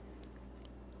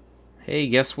Hey,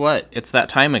 guess what? It's that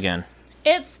time again.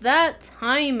 It's that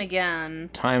time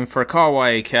again. Time for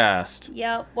Kawaii Cast.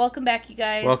 Yeah, welcome back, you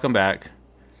guys. Welcome back.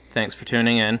 Thanks for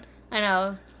tuning in. I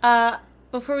know.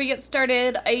 Before we get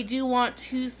started, I do want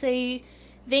to say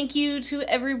thank you to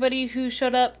everybody who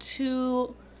showed up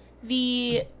to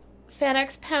the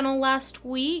FanX panel last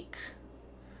week.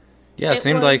 Yeah, it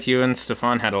seemed like you and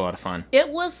Stefan had a lot of fun. It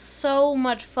was so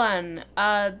much fun.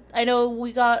 I know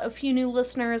we got a few new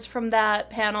listeners from that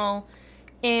panel,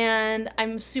 and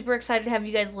I'm super excited to have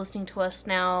you guys listening to us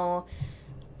now.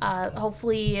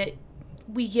 Hopefully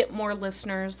we get more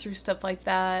listeners through stuff like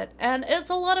that. And it's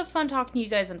a lot of fun talking to you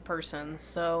guys in person,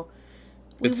 so...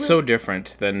 It's so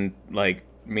different than, like,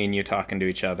 me and you talking to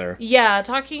each other. Yeah,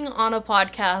 talking on a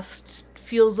podcast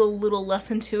feels a little less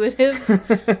intuitive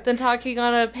than talking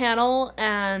on a panel,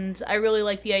 and I really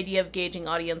like the idea of gauging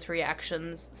audience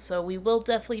reactions, so we will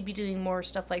definitely be doing more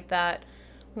stuff like that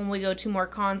when we go to more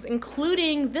cons,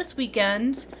 including this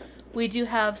weekend. We do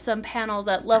have some panels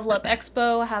at Level Up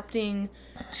Expo happening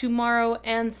tomorrow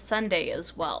and Sunday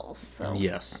as well, so...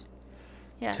 Yes.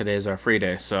 Yeah. Today's our free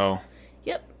day, so...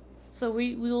 Yep. So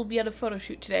we will be at a photo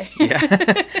shoot today.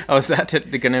 Yeah. Oh, is that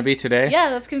going to be today? Yeah,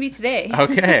 that's going to be today.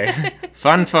 Okay.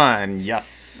 Fun.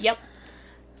 Yes. Yep.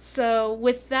 So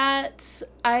with that,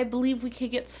 I believe we could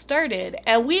get started.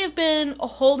 And we have been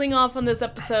holding off on this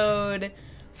episode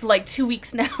for like 2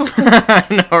 weeks now.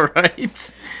 I know,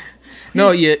 right?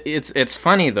 No, yeah, it's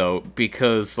funny though,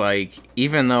 because like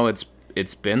even though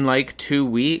it's been like 2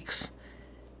 weeks,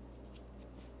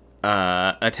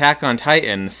 Attack on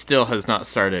Titan still has not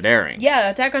started airing. Yeah,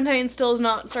 Attack on Titan still has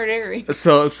not started airing.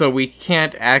 So we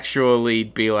can't actually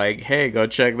be like, hey, go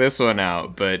check this one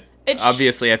out. But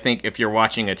obviously, I think if you're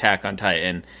watching Attack on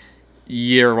Titan,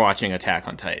 you're watching Attack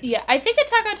on Titan. Yeah, I think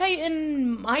Attack on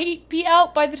Titan might be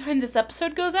out by the time this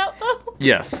episode goes out, though.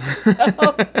 Yes.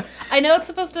 So, I know it's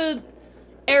supposed to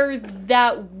air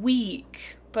that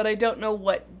week, but I don't know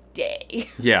what day.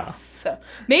 Yeah. So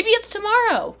maybe it's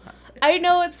tomorrow. I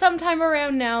know it's sometime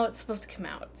around now it's supposed to come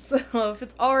out. So if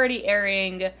it's already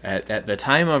airing... At the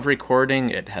time of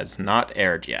recording, it has not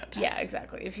aired yet. Yeah,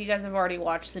 exactly. If you guys have already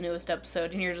watched the newest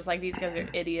episode and you're just like, these guys are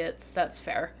idiots, that's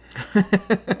fair.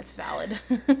 That's valid.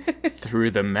 Through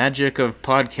the magic of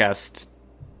podcast...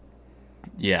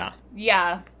 Yeah.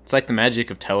 Yeah. It's like the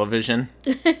magic of television.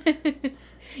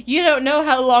 You don't know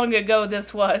how long ago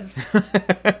this was.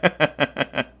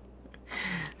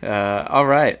 All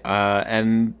right.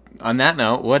 And on that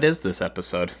note, what is this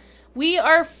episode? We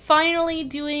are finally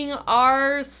doing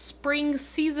our spring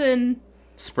season.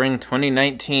 Spring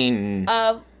 2019.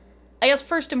 I guess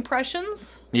first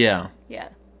impressions? Yeah. Yeah.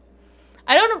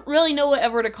 I don't really know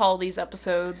whatever to call these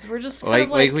episodes. We're just kind of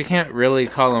like... we can't really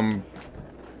call them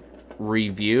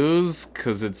reviews,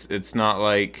 because it's not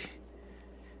like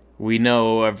we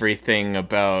know everything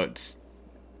about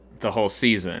the whole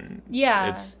season.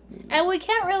 Yeah. And we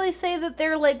can't really say that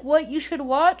they're like what you should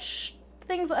watch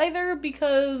things either,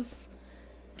 because...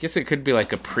 I guess it could be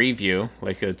like a preview,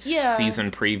 like a season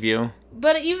preview.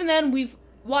 But even then, we've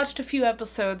watched a few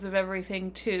episodes of everything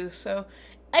too, so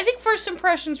I think first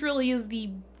impressions really is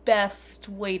the best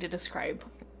way to describe.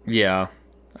 Yeah,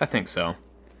 I think so.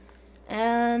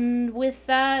 And with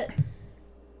that,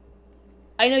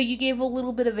 I know you gave a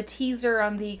little bit of a teaser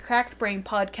on the Cracked Brain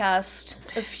podcast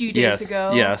a few days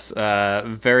ago. Yes,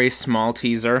 very small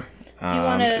teaser. Do you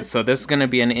want to... So this is going to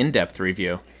be an in-depth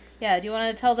review. Yeah, do you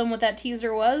want to tell them what that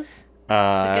teaser was? To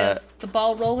get us the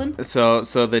ball rolling? So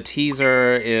the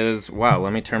teaser is... Wow,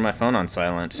 let me turn my phone on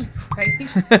silent.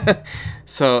 Right.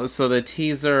 So the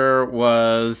teaser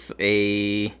was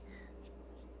a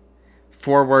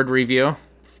forward review.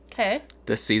 Okay.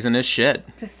 This season is shit.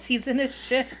 This season is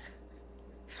shit.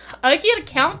 I like you to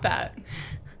count that.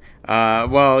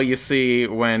 Well, you see,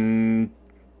 when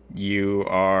you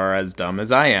are as dumb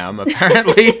as I am,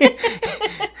 apparently.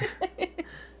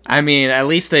 I mean, at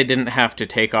least I didn't have to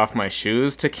take off my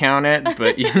shoes to count it,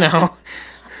 but, you know.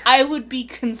 I would be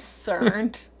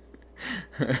concerned.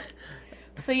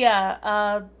 So,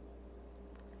 yeah,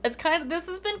 this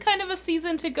has been kind of a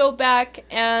season to go back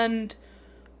and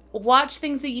watch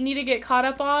things that you need to get caught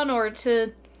up on, or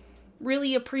to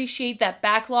really appreciate that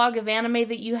backlog of anime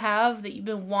that you have that you've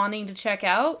been wanting to check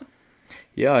out.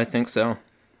 Yeah, I think so.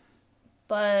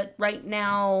 But right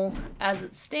now, as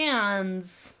it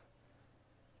stands,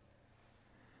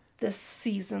 this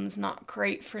season's not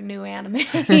great for new anime.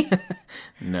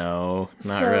 No,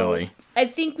 not really. I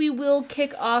think we will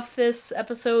kick off this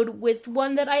episode with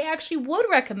one that I actually would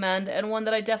recommend, and one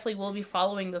that I definitely will be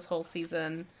following this whole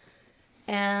season.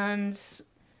 And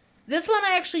this one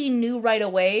I actually knew right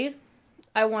away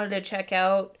I wanted to check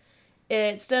out.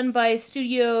 It's done by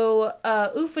Studio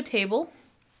Ufotable,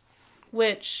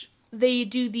 which they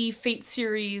do the Fate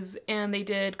series, and they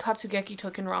did Katsugeki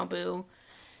Token Rambu.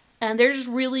 And they're just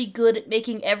really good at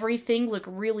making everything look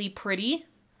really pretty.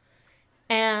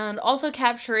 And also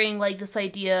capturing, like, this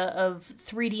idea of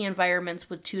 3D environments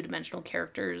with two-dimensional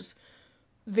characters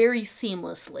very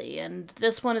seamlessly. And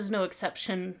this one is no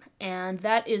exception, and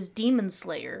that is Demon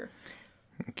Slayer.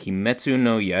 Kimetsu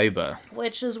no Yaiba.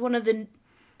 Which is one of the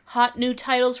hot new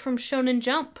titles from Shonen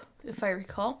Jump, if I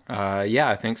recall. Yeah,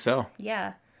 I think so.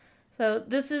 Yeah. So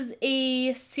this is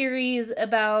a series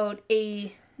about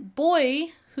a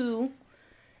boy who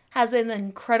has an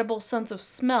incredible sense of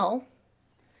smell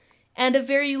and a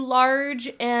very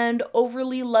large and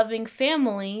overly loving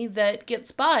family that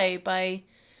gets by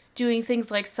doing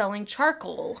things like selling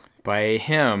charcoal. By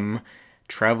him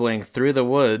traveling through the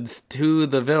woods to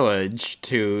the village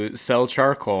to sell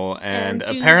charcoal, and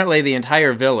apparently the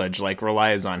entire village, like,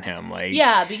 relies on him. Like,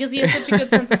 yeah, because he has such a good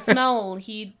sense of smell,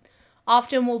 he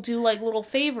often will do, like, little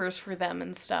favors for them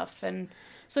and stuff, and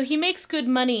so he makes good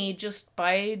money just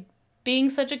by being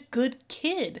such a good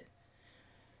kid.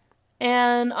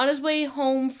 And on his way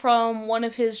home from one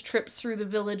of his trips through the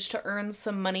village to earn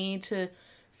some money to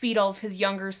feed all of his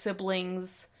younger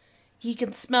siblings, he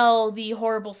can smell the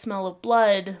horrible smell of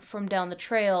blood from down the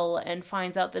trail and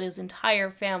finds out that his entire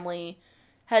family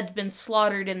had been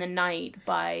slaughtered in the night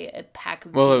by a pack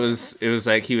of demons. It was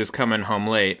like he was coming home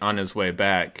late on his way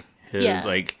back.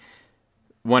 Like,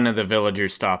 one of the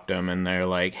villagers stopped him, and they're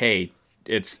like, hey,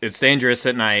 it's dangerous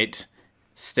at night.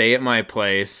 Stay at my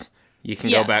place. You can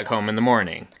go back home in the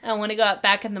morning. And when he got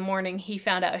back in the morning, he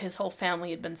found out his whole family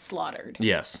had been slaughtered.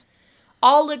 Yes.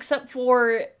 All except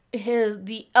for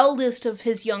the eldest of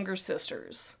his younger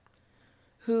sisters,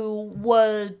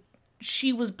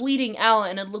 she was bleeding out,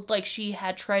 and it looked like she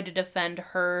had tried to defend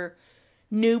her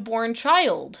newborn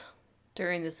child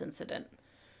during this incident.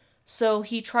 So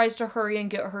he tries to hurry and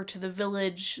get her to the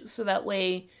village so that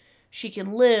way she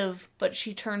can live, but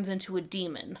she turns into a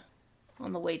demon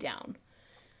on the way down.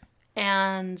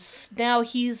 And now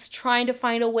he's trying to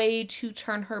find a way to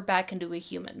turn her back into a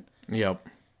human. Yep.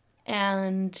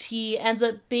 And he ends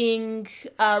up being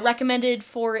recommended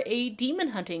for a demon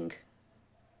hunting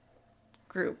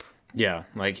group. Yeah,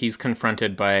 like, he's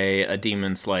confronted by a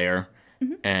demon slayer,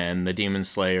 and the demon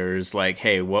slayer's like,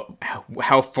 hey,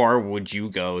 how far would you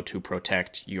go to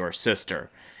protect your sister?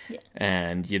 Yeah.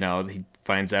 And, you know, he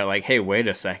finds out, like, hey, wait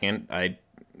a second,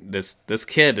 this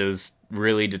kid is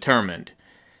really determined.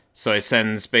 So he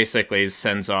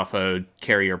sends off a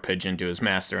carrier pigeon to his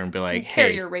master and be like,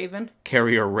 Carrier raven,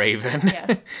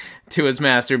 yeah. to his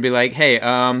master and be like, hey,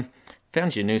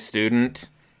 found you a new student.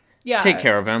 Yeah. Take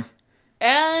care of him.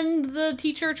 And the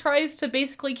teacher tries to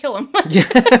basically kill him.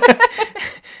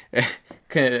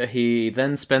 He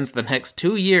then spends the next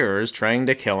 2 years trying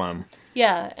to kill him.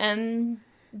 Yeah, and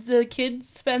the kid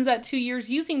spends that 2 years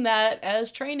using that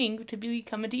as training to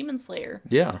become a demon slayer.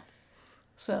 Yeah.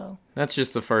 So that's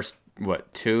just the first,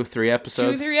 2-3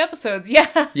 episodes? 2-3 episodes,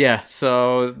 yeah. Yeah,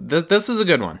 so this is a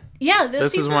good one. Yeah,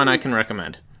 this is one I can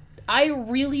recommend. I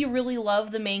really, really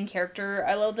love the main character.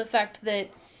 I love the fact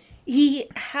that he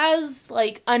has,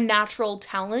 like, a natural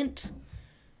talent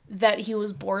that he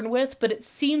was born with, but it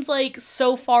seems like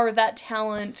so far that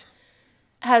talent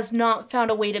has not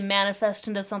found a way to manifest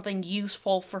into something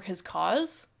useful for his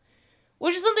cause.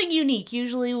 Which is something unique.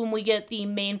 Usually when we get the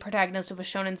main protagonist of a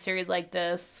shonen series like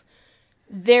this,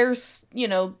 there's,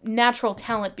 natural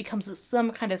talent becomes some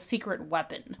kind of secret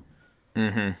weapon.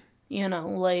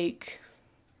 Mm-hmm. Like,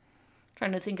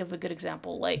 trying to think of a good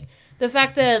example. Like, the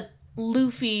fact that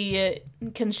Luffy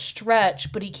can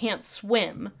stretch, but he can't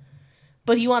swim.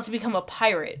 But he wants to become a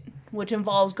pirate, which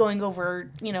involves going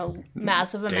over,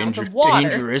 massive amounts of water.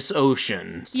 Dangerous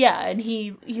oceans. Yeah, and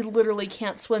he literally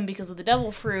can't swim because of the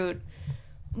devil fruit.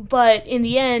 But in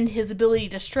the end, his ability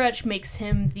to stretch makes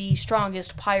him the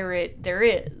strongest pirate there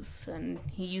is, and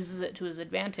he uses it to his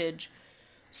advantage.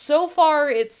 So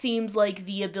far, it seems like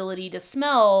the ability to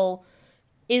smell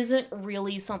isn't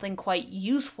really something quite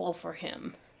useful for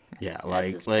him. Yeah,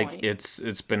 like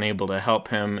it's been able to help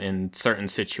him in certain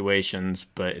situations,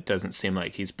 but it doesn't seem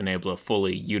like he's been able to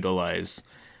fully utilize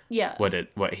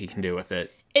what he can do with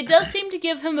it. It does seem to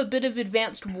give him a bit of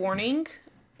advanced warning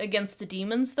against the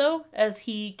demons, though, as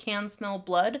he can smell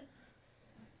blood.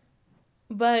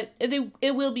 But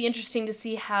it will be interesting to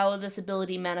see how this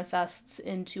ability manifests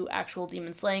into actual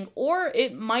demon slaying, or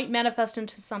it might manifest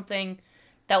into something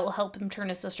that will help him turn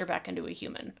his sister back into a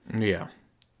human. Yeah.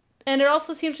 And it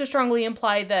also seems to strongly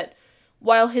imply that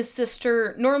while his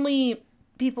sister, normally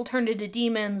people turned into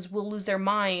demons will lose their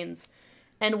minds,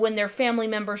 And when their family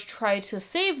members try to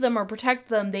save them or protect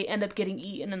them, they end up getting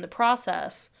eaten in the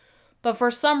process. But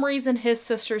for some reason, his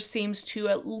sister seems to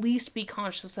at least be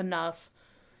conscious enough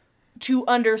to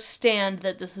understand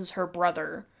that this is her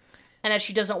brother and that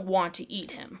she doesn't want to eat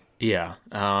him. Yeah.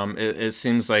 It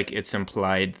seems like it's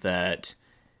implied that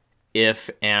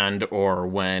if and or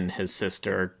when his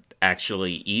sister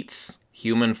actually eats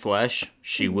human flesh,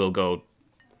 she will go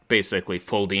basically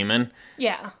full demon.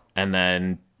 Yeah. And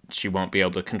then she won't be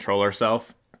able to control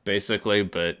herself, basically,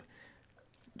 but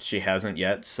she hasn't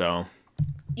yet, so...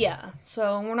 Yeah,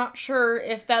 so we're not sure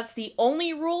if that's the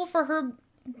only rule for her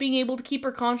being able to keep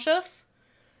her conscious,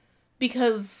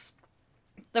 because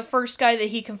the first guy that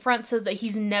he confronts says that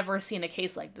he's never seen a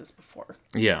case like this before.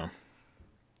 Yeah.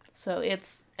 So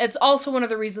it's also one of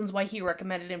the reasons why he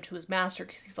recommended him to his master,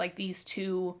 because he's like, these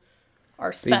two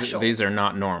are special. These are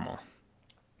not normal.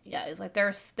 Yeah, it's like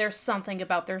there's something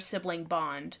about their sibling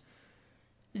bond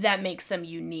that makes them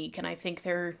unique, and I think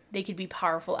they could be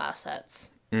powerful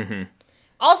assets. Mm-hmm.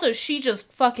 Also, she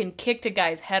just fucking kicked a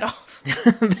guy's head off.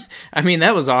 I mean,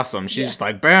 that was awesome. She's just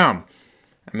like, bam!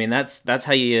 I mean, that's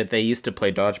how they used to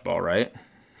play dodgeball, right?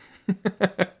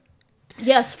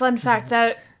 Yes, fun fact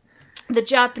that the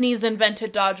Japanese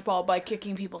invented dodgeball by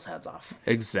kicking people's heads off.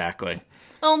 Exactly.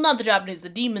 Well, not the Japanese, the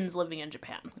demons living in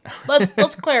Japan.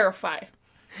 Let's clarify.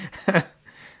 But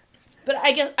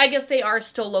I guess they are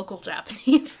still local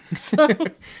Japanese. So.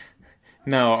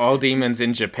 No, all demons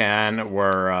in Japan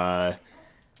were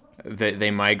they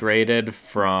migrated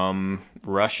from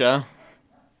Russia.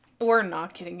 We're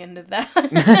not getting into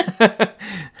that.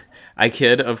 I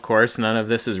kid, of course. None of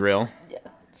this is real. Yeah.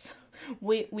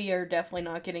 We are definitely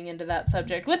not getting into that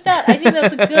subject. With that, I think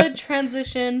that's a good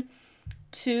transition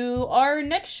to our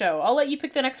next show. I'll let you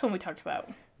pick the next one we talked about.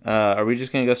 Are we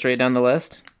just going to go straight down the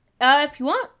list? If you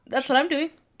want. That's what I'm doing.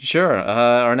 Sure.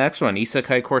 Our next one,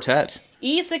 Isekai Quartet.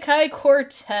 Isekai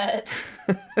Quartet.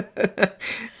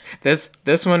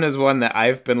 This one is one that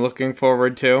I've been looking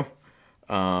forward to.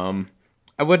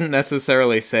 I wouldn't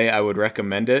necessarily say I would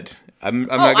recommend it. I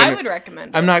would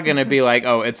recommend it. I'm not going to be like,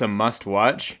 oh, it's a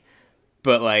must-watch.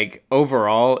 But, like,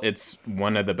 overall, it's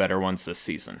one of the better ones this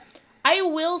season. I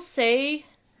will say,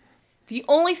 the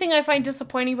only thing I find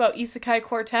disappointing about Isekai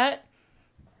Quartet,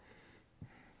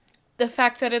 the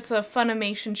fact that it's a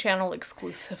Funimation channel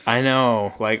exclusive. I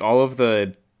know. Like, all of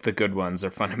the good ones are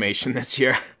Funimation this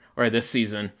year. Or this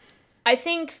season. I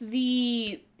think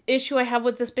the issue I have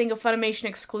with this being a Funimation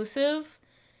exclusive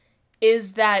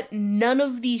is that none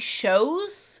of the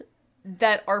shows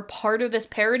that are part of this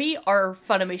parody are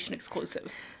Funimation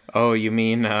exclusives. Oh, you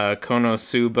mean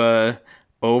Konosuba,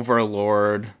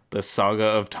 Overlord, the Saga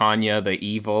of Tanya, the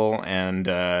Evil,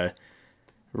 and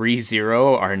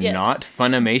ReZero are not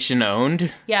Funimation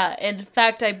owned? Yeah, in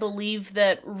fact, I believe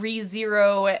that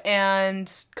ReZero and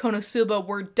Konosuba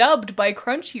were dubbed by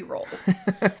Crunchyroll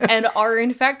and are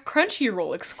in fact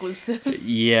Crunchyroll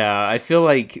exclusives. Yeah, I feel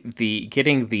like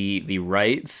getting the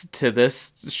rights to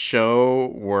this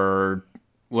show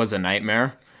was a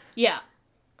nightmare. Yeah.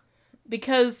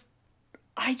 Because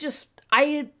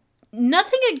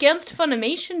nothing against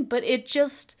Funimation, but it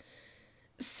just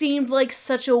seemed like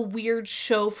such a weird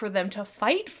show for them to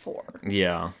fight for.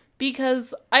 Yeah.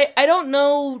 Because I don't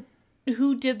know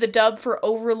who did the dub for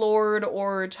Overlord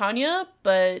or Tanya,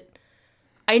 but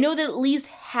I know that at least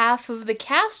half of the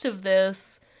cast of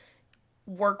this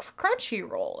work for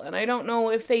Crunchyroll. And I don't know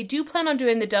if they do plan on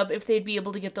doing the dub, if they'd be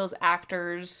able to get those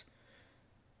actors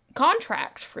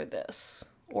contracts for this.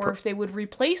 Or if they would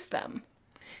replace them.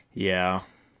 Yeah.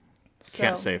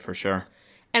 Can't say for sure.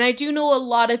 And I do know a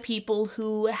lot of people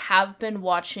who have been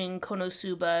watching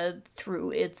Konosuba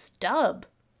through its dub.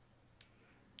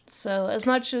 So as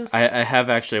much as... I have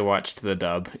actually watched the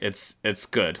dub. It's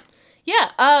good.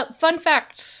 Yeah, fun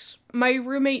fact. My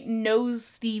roommate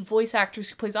knows the voice actress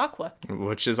who plays Aqua.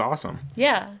 Which is awesome.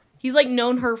 Yeah. He's, like,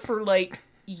 known her for, like,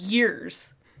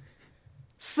 years.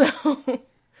 So...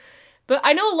 But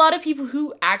I know a lot of people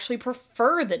who actually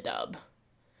prefer the dub.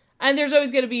 And there's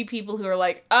always going to be people who are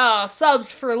like, subs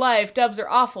for life, dubs are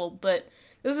awful. But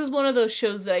this is one of those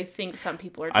shows that I think some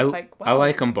people are just like, wow. I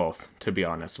like them both, to be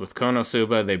honest. With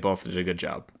Konosuba, they both did a good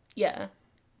job. Yeah.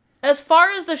 As far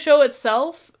as the show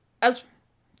itself,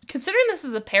 considering this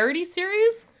is a parody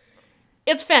series,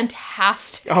 it's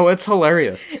fantastic. Oh, it's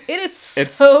hilarious. It is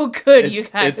so good, you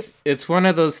guys. It's one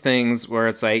of those things where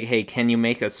it's like, hey, can you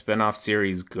make a spin-off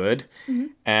series good? Mm-hmm.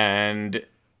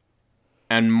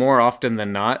 And more often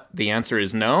than not, the answer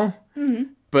is no.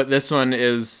 Mm-hmm. But this one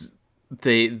is,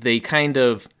 they kind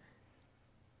of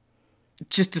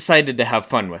just decided to have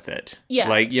fun with it. Yeah.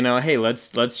 Like, hey,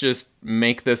 let's just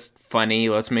make this funny,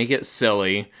 let's make it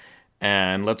silly,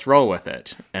 and let's roll with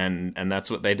it. And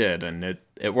that's what they did, and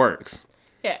it works.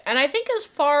 Yeah, and I think as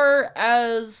far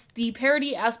as the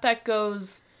parody aspect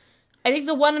goes, I think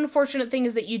the one unfortunate thing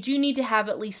is that you do need to have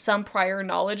at least some prior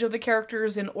knowledge of the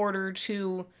characters in order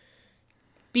to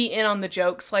be in on the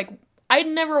jokes. Like, I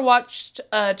never watched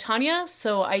Tanya,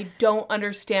 so I don't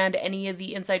understand any of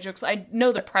the inside jokes. I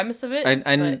know the premise of it.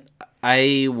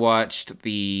 I watched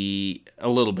a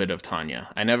little bit of Tanya.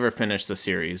 I never finished the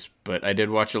series, but I did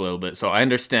watch a little bit, so I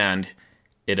understand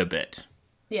it a bit.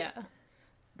 Yeah.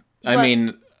 I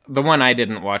mean, the one I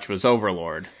didn't watch was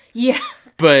Overlord. Yeah.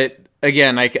 But,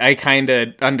 again, I kind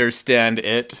of understand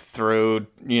it through,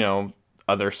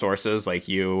 other sources like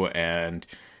you and,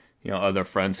 other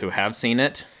friends who have seen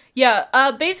it.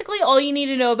 Yeah, basically all you need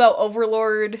to know about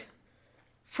Overlord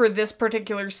for this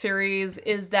particular series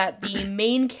is that the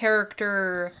main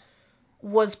character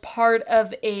was part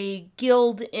of a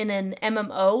guild in an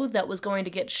MMO that was going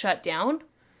to get shut down.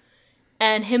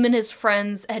 And him and his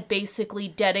friends had basically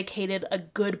dedicated a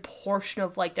good portion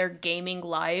of, like, their gaming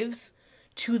lives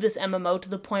to this MMO to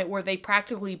the point where they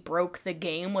practically broke the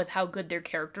game with how good their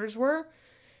characters were.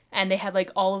 And they had, like,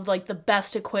 all of, like, the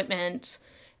best equipment,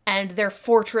 and their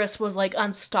fortress was, like,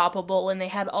 unstoppable, and they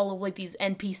had all of, like, these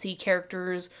NPC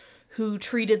characters who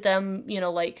treated them,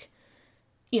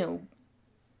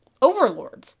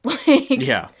 overlords. Like,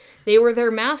 yeah. They were their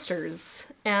masters.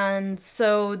 And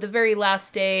so the very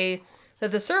last day that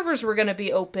the servers were going to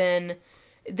be open,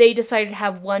 they decided to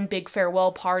have one big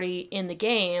farewell party in the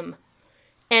game.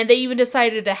 And they even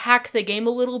decided to hack the game a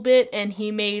little bit, and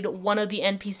he made one of the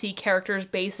NPC characters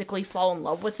basically fall in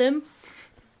love with him.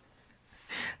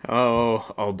 Oh,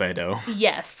 Albedo.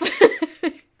 Yes.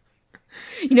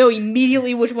 You know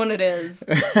immediately which one it is.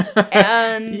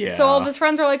 And so all of his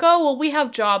friends are like, oh, well, we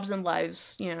have jobs and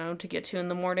lives, to get to in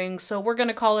the morning, so we're going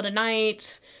to call it a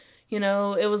night.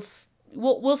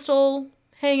 We'll still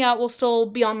hang out, we'll still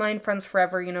be online friends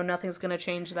forever, nothing's going to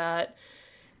change that.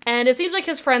 And it seems like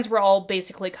his friends were all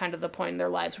basically kind of the point in their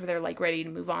lives where they're, like, ready to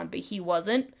move on, but he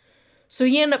wasn't. So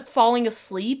he ended up falling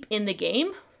asleep in the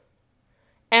game.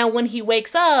 And when he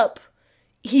wakes up,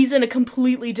 he's in a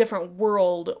completely different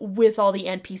world with all the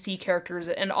NPC characters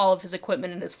and all of his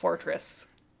equipment in his fortress.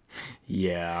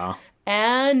 Yeah.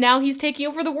 And now he's taking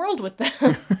over the world with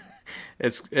them.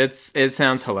 It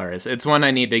sounds hilarious. It's one I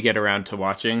need to get around to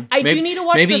watching. I do need to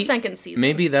watch the second season.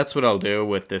 Maybe that's what I'll do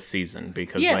with this season,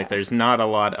 because there's not a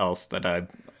lot else that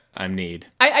I need.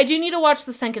 I do need to watch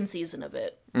the second season of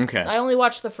it. Okay. I only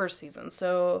watched the first season,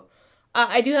 so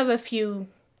I do have a few,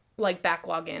 like,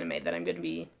 backlog anime that I'm going to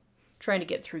be trying to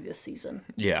get through this season.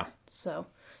 Yeah. So,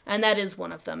 and that is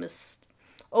one of them, is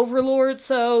Overlord.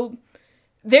 So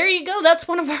there you go. That's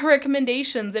one of our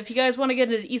recommendations. If you guys want to get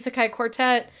an Isekai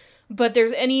Quartet, but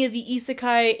there's any of the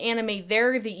Isekai anime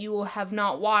there that you have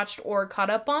not watched or caught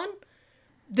up on,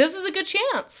 this is a good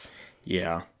chance.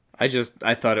 Yeah.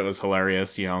 I thought it was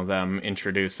hilarious, them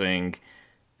introducing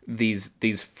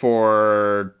these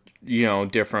four,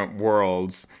 different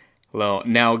worlds,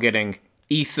 now getting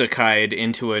isekai'd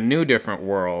into a new different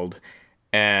world,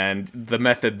 and the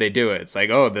method they do it. It's like,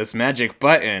 oh, this magic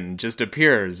button just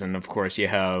appears, and of course you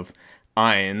have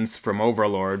Ainz from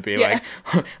Overlord be like,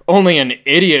 only an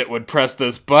idiot would press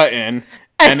this button,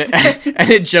 and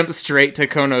it jumps straight to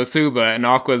Konosuba, and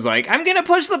Aqua's like, I'm gonna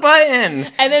push the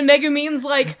button! And then Megumin's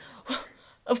like,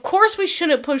 of course we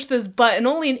shouldn't push this button,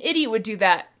 only an idiot would do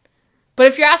that. But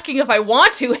if you're asking if I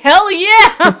want to, hell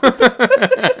yeah!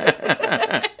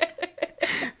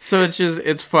 So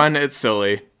it's fun, it's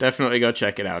silly. Definitely go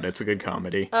check it out. It's a good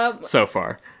comedy so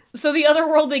far. So the other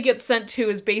world they get sent to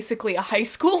is basically a high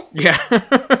school. Yeah.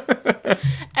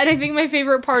 And I think my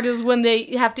favorite part is when they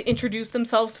have to introduce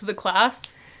themselves to the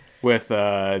class. With,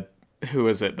 who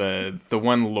is it? The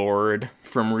one lord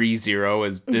from ReZero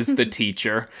is the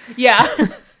teacher. Yeah.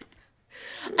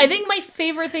 I think my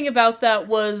favorite thing about that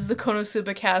was the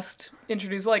Konosuba cast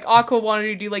introduced. Like, Aqua wanted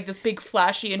to do, like, this big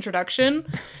flashy introduction.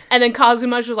 And then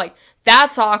Kazuma's was like,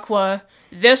 that's Aqua.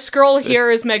 This girl here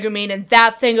is Megumin, and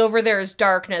that thing over there is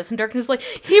Darkness. And Darkness is like,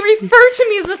 he referred to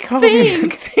me as a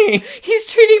thing. He's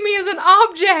treating me as an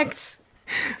object.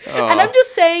 Oh. And I'm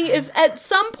just saying, if at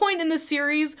some point in the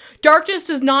series, Darkness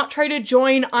does not try to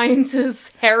join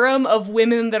Ainz's harem of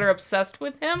women that are obsessed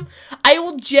with him, I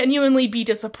will genuinely be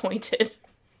disappointed.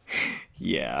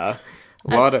 Yeah.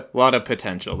 A lot of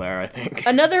potential there, I think.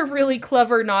 Another really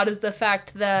clever nod is the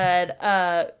fact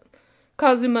that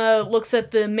Kazuma looks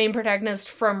at the main protagonist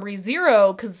from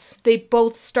ReZero, because they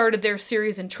both started their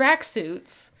series in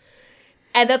tracksuits.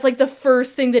 And that's, like, the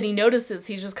first thing that he notices.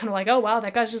 He's just kind of like, oh, wow,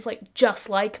 that guy's just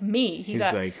like me. He's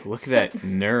like, look at that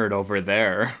nerd over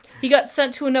there. He got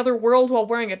sent to another world while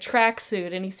wearing a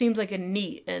tracksuit, and he seems like a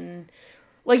NEET. And,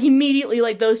 like, immediately,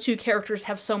 like, those two characters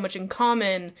have so much in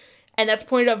common, and that's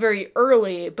pointed out very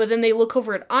early. But then they look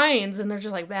over at Ainz, and they're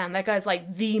just like, man, that guy's,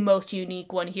 like, the most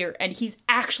unique one here, and he's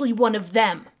actually one of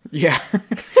them. Yeah.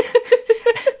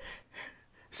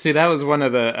 See, that was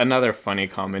another funny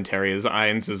commentary is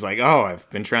Ainz is like, oh, I've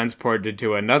been transported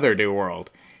to another new world,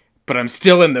 but I'm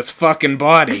still in this fucking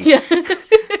body. Yeah.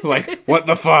 Like, what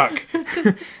the fuck?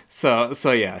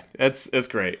 So yeah, it's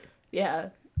great. Yeah.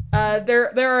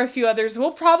 There are a few others.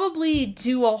 We'll probably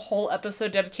do a whole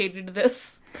episode dedicated to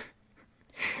this,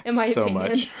 in my opinion. So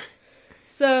much.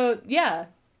 So, yeah.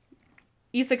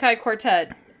 Isekai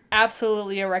Quartet,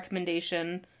 absolutely a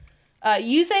recommendation.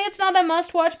 You say it's not a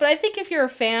must-watch, but I think if you're a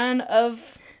fan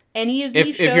of any of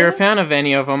these shows... If you're a fan of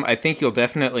any of them, I think you'll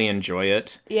definitely enjoy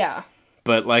it. Yeah.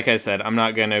 But like I said, I'm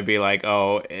not going to be like,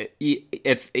 oh,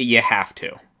 you have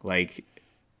to. Like,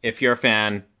 if you're a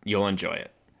fan, you'll enjoy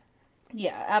it.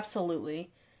 Yeah, absolutely.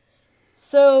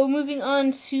 So, moving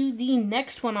on to the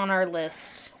next one on our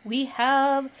list. We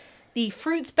have the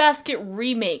Fruits Basket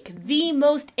Remake, the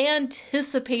most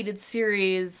anticipated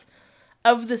series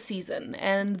of the season.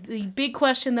 And the big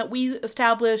question that we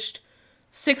established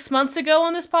 6 months ago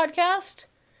on this podcast,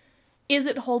 is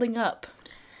it holding up?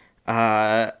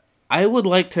 I would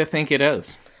like to think it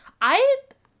is. I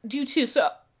do too. So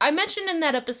I mentioned in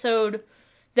that episode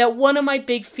that one of my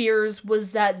big fears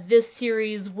was that this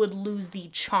series would lose the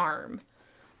charm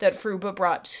that Fruba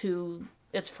brought to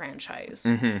its franchise.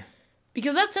 Mm-hmm.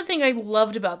 Because that's the thing I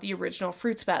loved about the original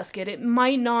Fruits Basket. It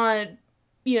might not,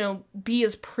 be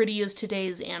as pretty as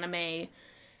today's anime,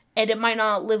 and it might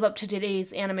not live up to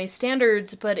today's anime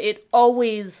standards, but it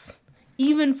always,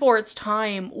 even for its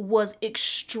time, was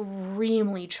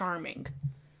extremely charming.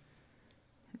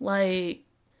 Like,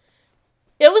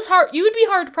 it was hard, you would be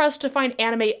hard-pressed to find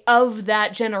anime of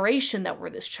that generation that were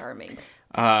this charming.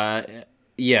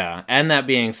 Yeah, and that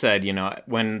being said,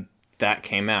 when that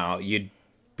came out, you'd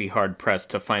be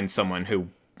hard-pressed to find someone who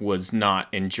was not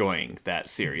enjoying that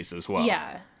series as well.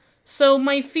 Yeah. So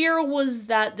my fear was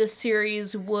that this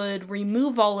series would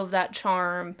remove all of that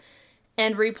charm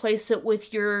and replace it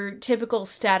with your typical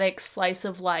static slice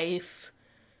of life,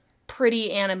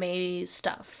 pretty anime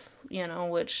stuff,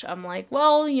 which I'm like,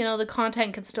 well, the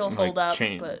content can still hold up.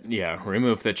 But yeah,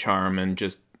 remove the charm and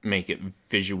just make it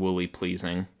visually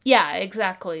pleasing. Yeah,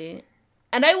 exactly.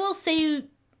 And I will say,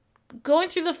 going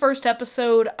through the first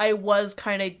episode, I was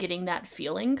kind of getting that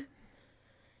feeling.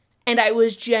 And I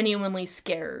was genuinely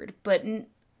scared. But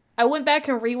I went back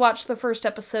and rewatched the first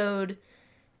episode.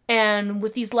 And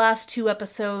with these last 2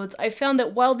 episodes, I found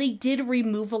that while they did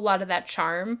remove a lot of that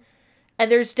charm,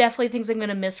 and there's definitely things I'm going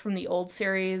to miss from the old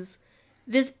series,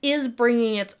 this is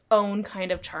bringing its own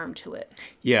kind of charm to it.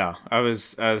 Yeah, I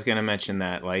was going to mention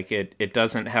that. Like, it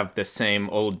doesn't have the same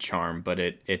old charm, but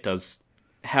it does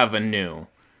have a new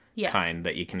kind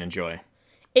that you can enjoy.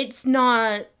 It's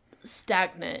not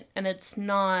stagnant, and it's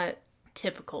not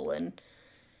typical, and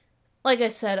like I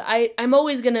said, I'm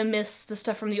always gonna miss the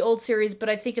stuff from the old series, but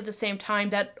I think at the same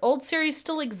time that old series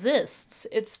still exists.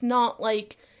 It's not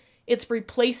like it's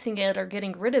replacing it or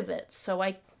getting rid of it, so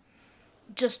I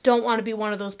just don't want to be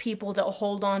one of those people that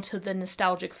hold on to the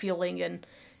nostalgic feeling and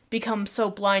become so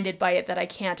blinded by it that I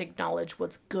can't acknowledge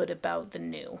what's good about the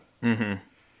new. Mm-hmm.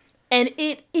 And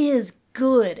it is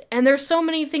good, and there's so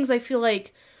many things I feel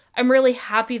like I'm really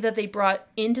happy that they brought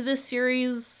into this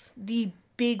series. The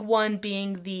big one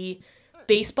being the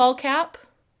baseball cap.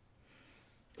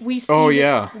 We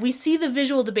see the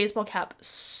visual of the baseball cap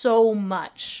so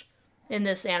much in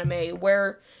this anime,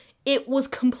 where it was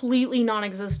completely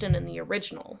non-existent in the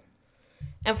original.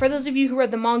 And for those of you who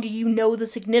read the manga, you know the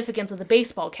significance of the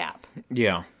baseball cap.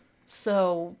 Yeah.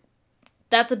 So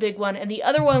that's a big one. And the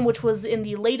other one, which was in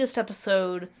the latest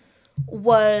episode,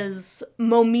 was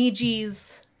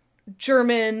Momiji's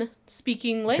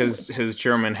German-speaking language. His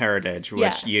German heritage,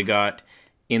 which you got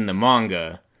in the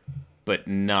manga, but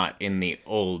not in the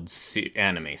old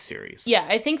anime series. Yeah,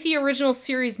 I think the original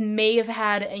series may have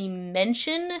had a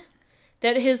mention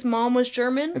that his mom was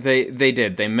German. They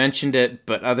did. They mentioned it,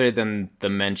 but other than the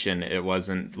mention, it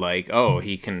wasn't like, oh,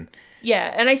 he can...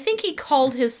 Yeah, and I think he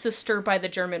called his sister by the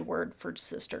German word for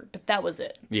sister, but that was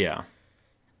it. Yeah.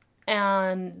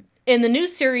 And in the new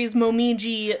series,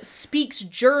 Momiji speaks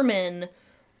German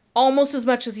almost as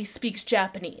much as he speaks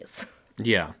Japanese.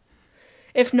 Yeah.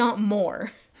 If not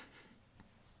more.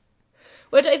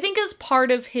 Which I think is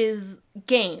part of his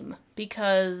game,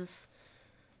 because,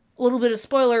 a little bit of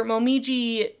spoiler,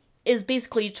 Momiji is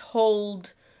basically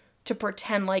told to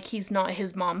pretend like he's not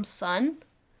his mom's son.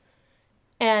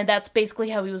 And that's basically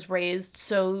how he was raised.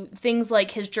 So things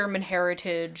like his German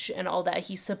heritage and all that,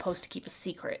 he's supposed to keep a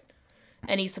secret.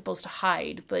 And he's supposed to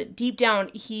hide. But deep down,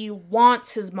 he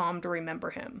wants his mom to remember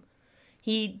him.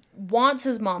 He wants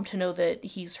his mom to know that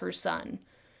he's her son.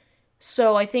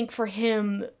 So I think for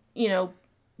him, you know,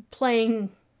 playing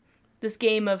this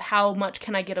game of how much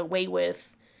can I get away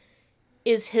with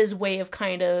is his way of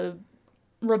kind of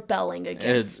rebelling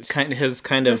against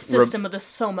the system of the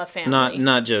Soma family.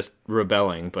 Not just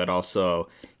rebelling, but also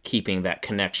keeping that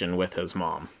connection with his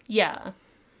mom. Yeah.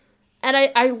 And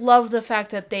I love the fact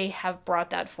that they have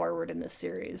brought that forward in this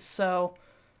series. So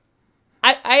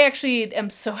I actually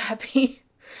am so happy.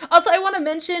 Also, I want to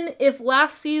mention, if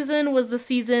last season was the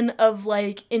season of,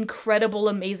 like, incredible,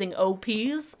 amazing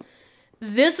OPs,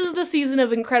 this is the season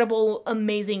of incredible,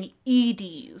 amazing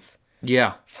EDs.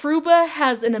 Yeah. Fruba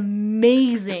has an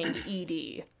amazing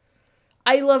ED.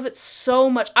 I love it so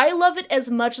much. I love it as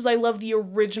much as I love the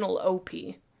original OP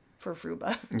for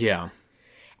Fruba. Yeah.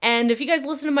 And if you guys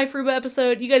listen to my Fruba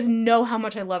episode, you guys know how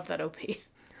much I love that OP.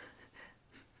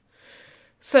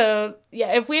 So,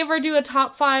 yeah, if we ever do a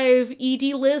top 5 ED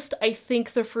list, I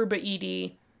think the Fruba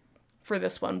ED for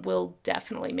this one will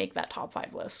definitely make that top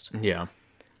 5 list. Yeah.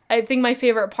 I think my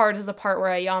favorite part is the part where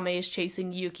Ayame is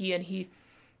chasing Yuki and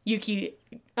Yuki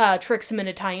tricks him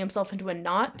into tying himself into a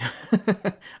knot.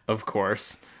 Of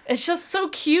course. It's just so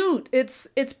cute. It's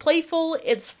playful,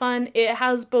 it's fun. It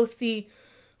has both the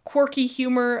quirky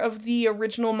humor of the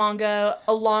original manga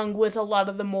along with a lot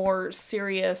of the more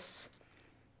serious,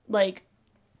 like,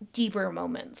 deeper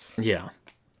moments. Yeah.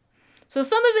 So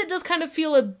some of it does kind of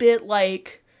feel a bit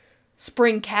like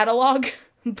spring catalog,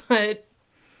 but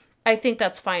I think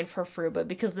that's fine for Fruba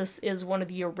because this is one of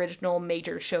the original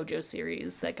major shoujo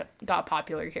series that got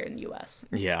popular here in the US.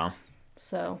 Yeah.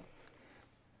 So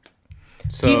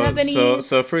do you have any...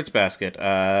 So Fruits Basket,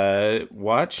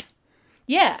 watch?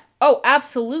 Yeah. Oh,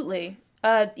 absolutely.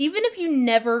 Even if you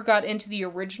never got into the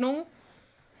original,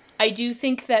 I do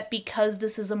think that because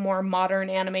this is a more modern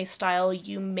anime style,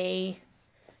 you may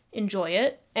enjoy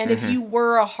it. And if you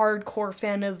were a hardcore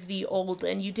fan of the old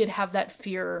and you did have that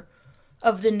fear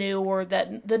of the new or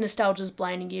that the nostalgia is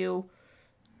blinding you,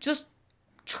 just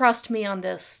trust me on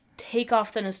this. Take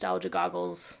off the nostalgia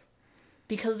goggles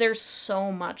because there's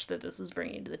so much that this is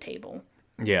bringing to the table.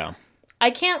 Yeah. I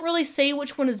can't really say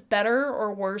which one is better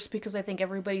or worse because I think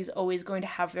everybody's always going to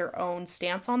have their own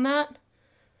stance on that.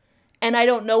 And I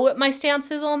don't know what my stance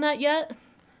is on that yet.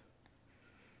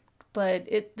 But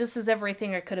this is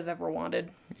everything I could have ever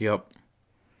wanted. Yep.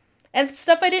 And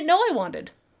stuff I didn't know I wanted.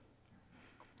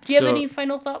 Do you have any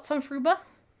final thoughts on Fruba?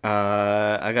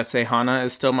 I gotta say Hana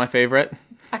is still my favorite.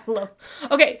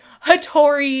 Okay,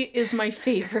 Hattori is my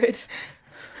favorite.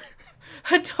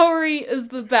 Hattori is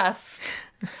the best.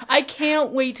 I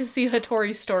can't wait to see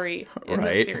Hattori's story in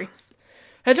this series.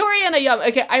 Hattori and Ayame.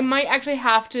 Okay, I might actually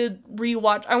have to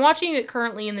rewatch. I'm watching it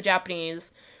currently in the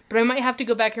Japanese, but I might have to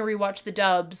go back and rewatch the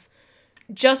dubs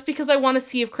just because I want to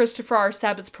see if Christopher R.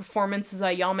 Sabat's performance as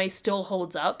Ayame still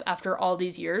holds up after all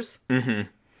these years. Mm-hmm.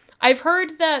 I've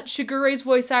heard that Shigure's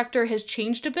voice actor has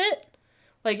changed a bit.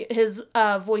 Like, his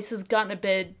voice has gotten a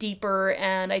bit deeper,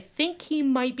 and I think he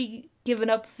might be giving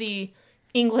up the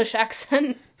English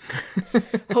accent.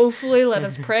 Hopefully, let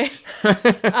us pray.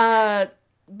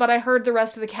 But I heard the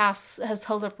rest of the cast has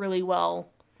held up really well.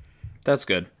 That's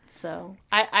good. So,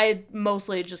 I'm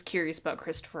mostly just curious about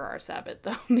Christopher R. Sabat,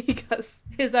 though, because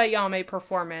his Ayame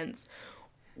performance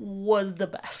was the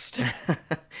best.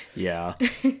 Yeah.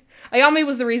 Ayame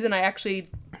was the reason I actually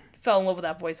fell in love with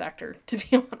that voice actor, to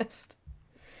be honest.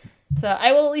 So,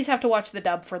 I will at least have to watch the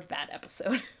dub for that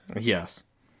episode. Yes.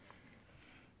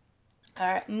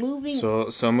 Alright, moving...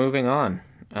 So moving on.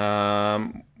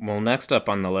 Well, next up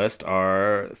on the list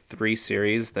are 3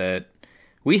 series that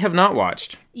we have not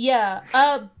watched. Yeah,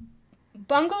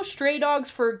 Bungo Stray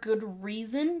Dogs for a good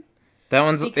reason.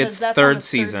 It's third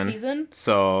season,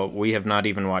 so we have not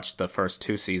even watched the first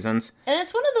 2 seasons. And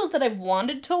it's one of those that I've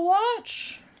wanted to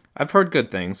watch. I've heard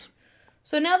good things.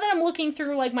 So now that I'm looking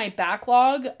through, like, my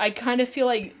backlog, I kind of feel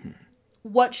like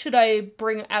what should I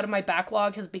bring out of my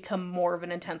backlog has become more of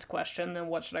an intense question than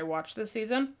what should I watch this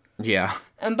season. Yeah.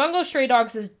 And Bungo Stray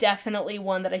Dogs is definitely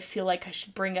one that I feel like I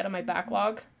should bring out of my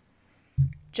backlog.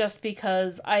 Just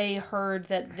because I heard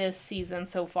that this season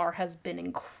so far has been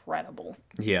incredible.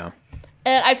 Yeah.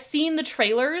 And I've seen the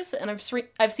trailers, and I've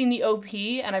seen the OP,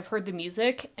 and I've heard the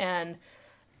music, and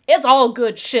it's all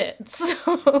good shit.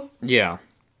 So yeah.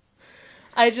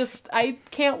 I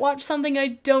can't watch something I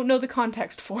don't know the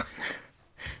context for.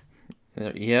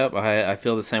 Yep, I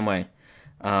feel the same way.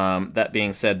 That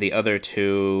being said, the other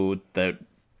two that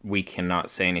we cannot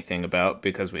say anything about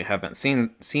because we haven't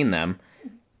seen them.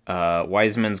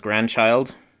 Wiseman's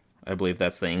Grandchild, I believe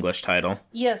that's the English title.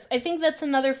 Yes, I think that's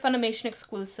another Funimation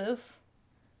exclusive.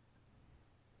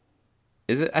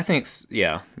 Is it? I think,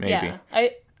 yeah, maybe. Yeah,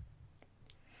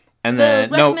 And the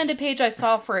then recommended page I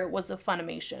saw for it was a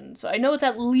Funimation, so I know it's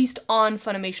at least on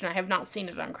Funimation. I have not seen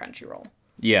it on Crunchyroll.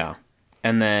 Yeah.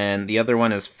 And then the other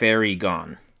one is Fairy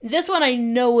Gone. This one I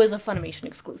know is a Funimation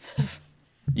exclusive.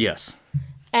 Yes.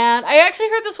 And I actually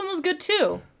heard this one was good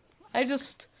too. I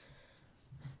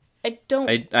don't...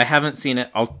 I haven't seen it.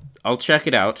 I'll check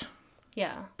it out.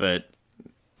 Yeah. But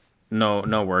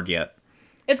no word yet.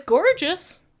 It's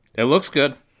gorgeous. It looks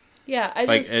good. Yeah,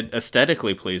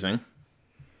 aesthetically pleasing.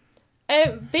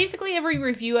 Basically every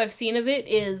review I've seen of it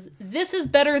is, this is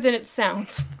better than it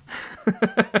sounds.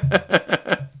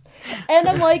 And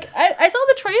I'm like, I saw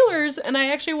the trailers and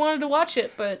I actually wanted to watch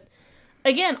it, but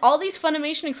again, all these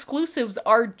Funimation exclusives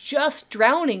are just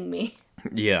drowning me.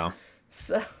 Yeah.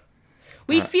 So,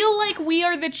 we feel like we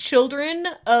are the children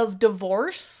of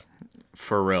divorce.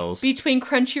 For reals. Between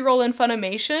Crunchyroll and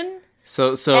Funimation.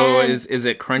 So is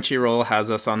it Crunchyroll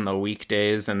has us on the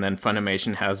weekdays and then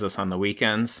Funimation has us on the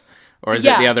weekends? Or is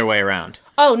it the other way around?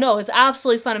 Oh, no, it's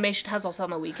absolutely Funimation has us on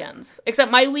the weekends.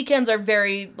 Except my weekends are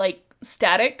very,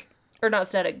 static. Or not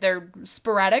static, they're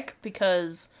sporadic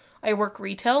because I work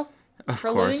retail for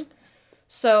a living.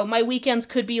 So my weekends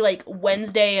could be,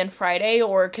 Wednesday and Friday,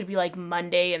 or it could be,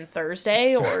 Monday and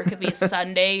Thursday, or it could be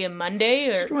Sunday and Monday.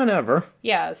 Or just whenever.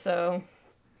 Yeah, so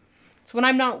when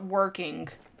I'm not working,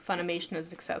 Funimation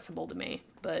is accessible to me.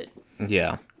 But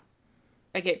yeah.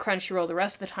 I get Crunchyroll the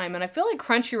rest of the time, and I feel like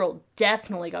Crunchyroll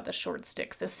definitely got the short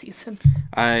stick this season.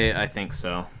 I think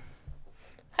so.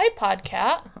 Hi,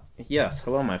 Podcat. Yes,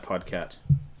 hello, my Podcat.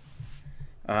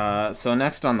 So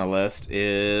next on the list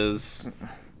is...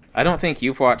 I don't think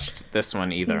you've watched this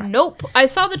one either. Nope. I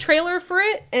saw the trailer for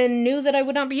it and knew that I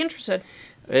would not be interested.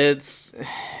 It's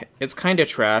kind of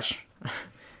trash.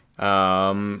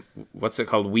 What's it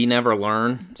called? We Never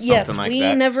Learn? Something like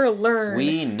that. We Never Learn.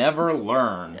 We Never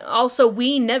Learn. Also,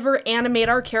 we never animate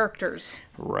our characters.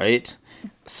 Right.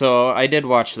 So I did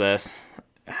watch this.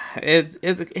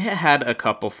 It had a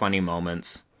couple funny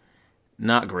moments.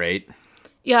 Not great.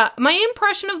 Yeah, my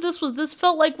impression of this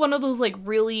felt like one of those,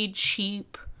 really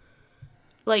cheap,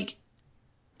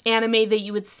 anime that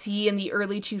you would see in the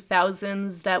early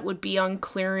 2000s that would be on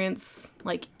clearance,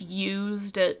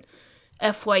 used at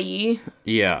FYE.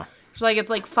 Yeah. It's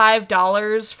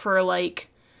 $5 for,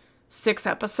 6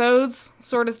 episodes,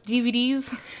 sort of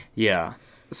DVDs. Yeah.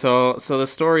 So the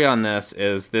story on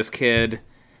this kid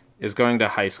is going to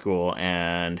high school,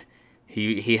 and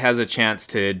he has a chance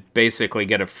to basically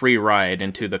get a free ride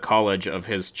into the college of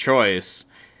his choice,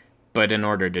 but in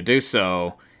order to do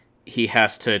so, he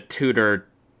has to tutor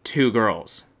 2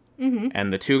 girls. Mm-hmm.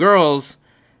 And the 2 girls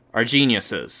are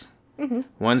geniuses. Mm-hmm.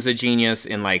 One's a genius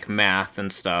in, math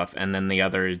and stuff, and then the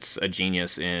other is a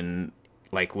genius in,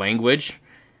 language.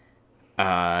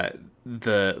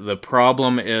 The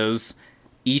problem is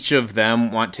each of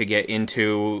them want to get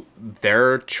into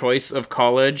their choice of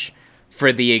college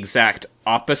for the exact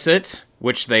opposite,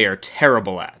 which they are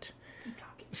terrible at.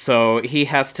 So he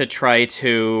has to try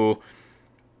to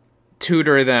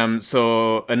tutor them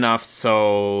enough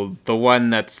so the one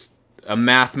that's a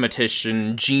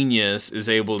mathematician genius is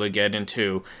able to get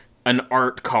into an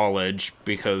art college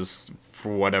because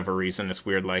for whatever reason it's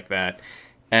weird like that,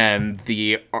 and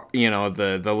the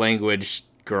language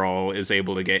girl is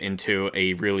able to get into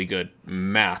a really good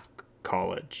math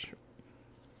college.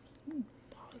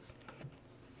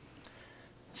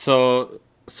 So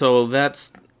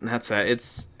that's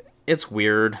that. It's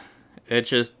weird.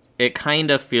 It kind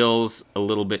of feels a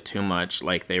little bit too much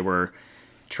like they were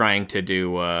trying to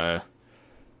do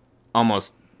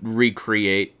almost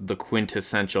recreate the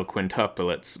quintessential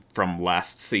quintuplets from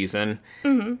last season,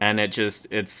 mm-hmm. and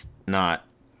it's not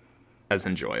as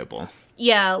enjoyable.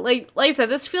 Yeah, like I said,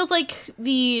 this feels like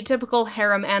the typical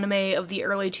harem anime of the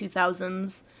early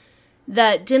 2000s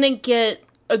that didn't get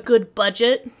a good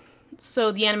budget,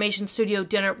 so the animation studio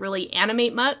didn't really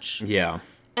animate much. Yeah.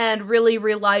 And really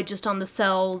relied just on the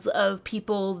cells of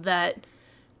people that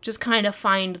just kind of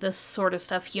find this sort of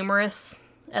stuff humorous,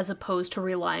 as opposed to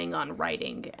relying on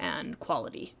writing and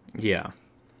quality. Yeah.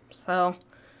 So,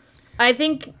 I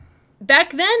think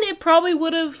back then it probably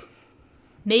would have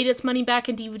made its money back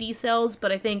in DVD sales,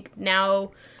 but I think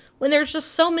now, when there's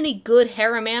just so many good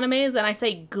harem animes, and I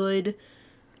say good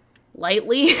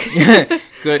lightly.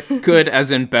 Good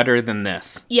as in better than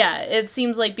this. Yeah, it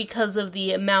seems like because of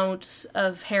the amount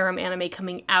of harem anime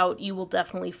coming out, you will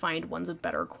definitely find ones of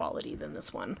better quality than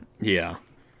this one. Yeah.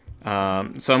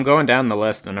 So I'm going down the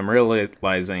list and I'm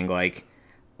realizing, like,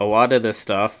 a lot of this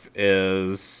stuff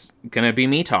is gonna be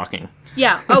me talking.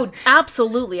 Yeah, oh,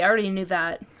 absolutely. I already knew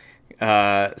that.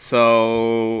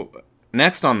 So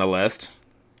next on the list...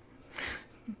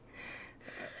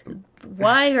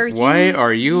 Why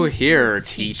are you here,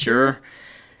 teacher?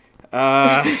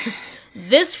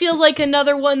 This feels like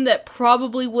another one that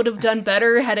probably would have done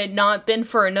better had it not been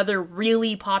for another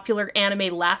really popular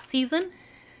anime last season.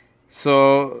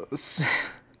 So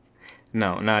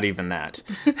no, not even that.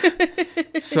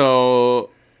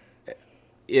 So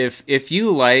if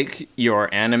you like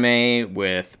your anime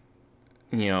with,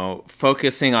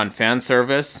 focusing on fan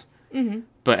service,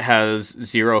 but has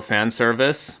zero fan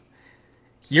service,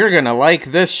 you're gonna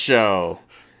like this show.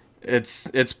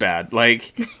 It's bad.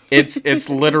 Like, it's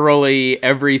literally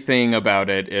everything about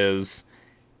it is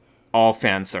all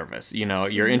fan service.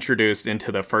 You're introduced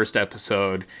into the first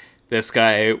episode. This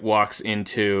guy walks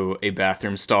into a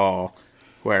bathroom stall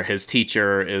where his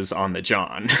teacher is on the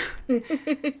john.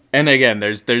 And again,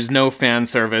 there's no fan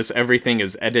service. Everything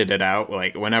is edited out.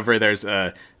 Like, whenever there's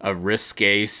a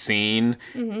risque scene,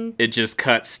 it just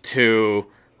cuts to,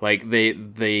 like,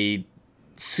 they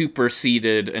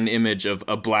superseded an image of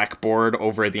a blackboard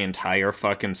over the entire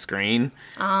fucking screen.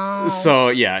 Oh. So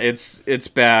yeah, it's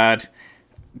bad.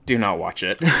 Do not watch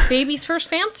it. Baby's first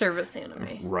fan service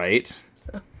anime. Right.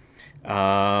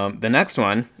 The next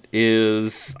one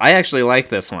is, I actually like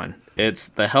this one. It's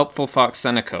The Helpful Fox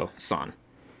Seneko-san.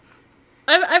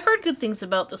 I've heard good things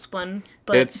about this one,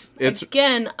 but it's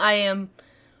again, I am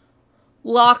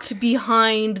locked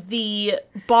behind the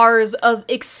bars of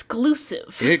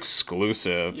exclusive.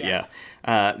 Exclusive, yes.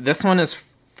 Yeah. This one is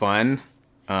fun.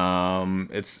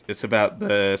 It's about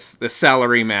the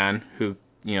salary man who,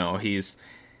 he's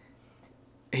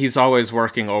always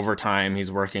working overtime.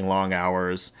 He's working long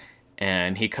hours,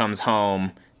 and he comes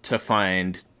home to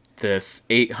find this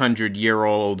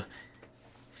 800-year-old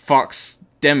fox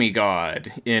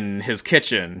demigod in his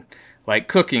kitchen, like,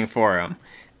 cooking for him.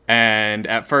 And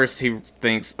at first he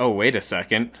thinks, oh, wait a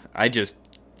second, I just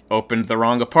opened the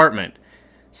wrong apartment.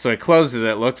 So he closes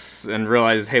it, looks, and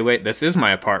realizes, hey, wait, this is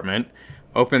my apartment.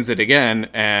 Opens it again,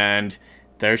 and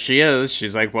there she is.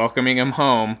 She's, like, welcoming him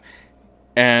home.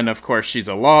 And, of course, she's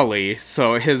a lolly,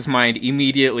 so his mind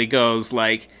immediately goes,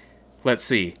 like, let's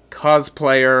see,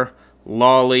 cosplayer,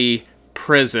 lolly,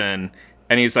 prison.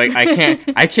 And he's like,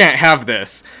 I can't have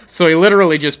this. So he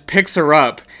literally just picks her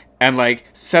up and, like,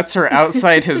 sets her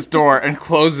outside his door and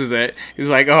closes it. He's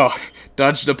like, oh,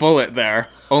 dodged a bullet there.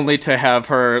 Only to have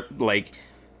her, like,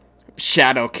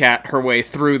 shadow cat her way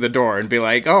through the door and be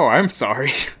like, oh, I'm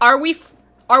sorry. Are we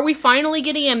finally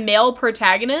getting a male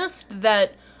protagonist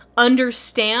that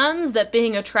understands that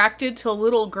being attracted to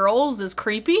little girls is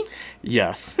creepy?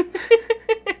 Yes.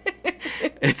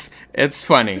 It's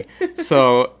funny.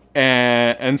 So...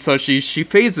 And so she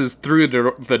phases through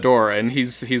the door, and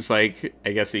he's like,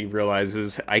 I guess he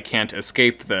realizes, I can't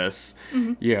escape this,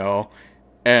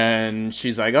 and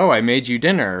she's like, oh, I made you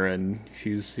dinner, and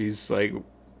he's like,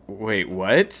 wait,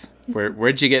 what?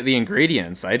 Where'd you get the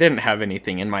ingredients? I didn't have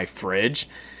anything in my fridge.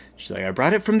 She's like, I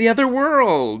brought it from the other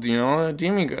world,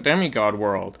 demigod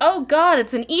world. Oh god,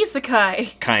 it's an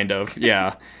isekai. Kind of,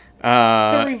 yeah.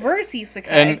 It's a reverse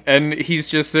isekai. And he's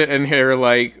just sitting here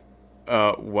like,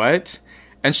 what?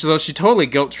 And so she totally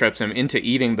guilt trips him into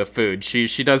eating the food.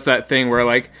 She does that thing where,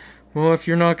 like, well, if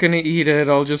you're not gonna eat it,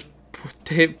 I'll just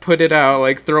put it out,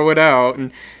 like, throw it out,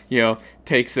 and,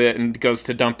 takes it and goes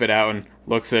to dump it out and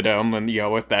looks at him and,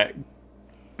 with that,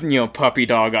 puppy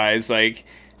dog eyes, like,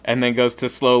 and then goes to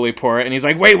slowly pour it, and he's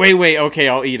like, wait, okay,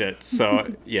 I'll eat it.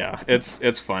 So, yeah,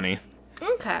 it's funny.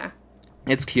 Okay.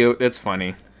 It's cute, it's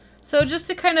funny. So just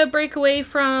to kind of break away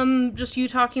from just you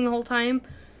talking the whole time,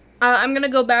 I'm going to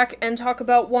go back and talk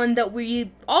about one that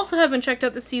we also haven't checked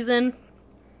out this season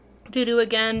due to,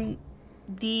 again,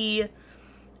 the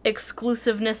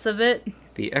exclusiveness of it.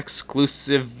 The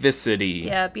exclusivity.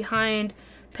 Yeah, behind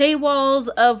paywalls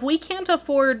of we can't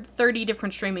afford 30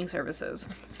 different streaming services.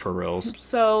 For reals.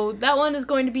 So that one is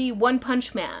going to be One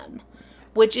Punch Man,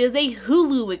 which is a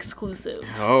Hulu exclusive.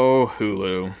 Oh,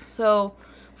 Hulu. So,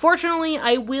 fortunately,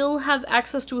 I will have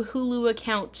access to a Hulu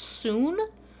account soon,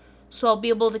 so I'll be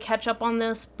able to catch up on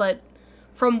this, but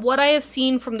from what I have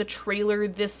seen from the trailer,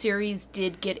 this series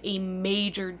did get a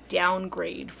major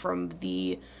downgrade from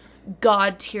the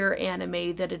god-tier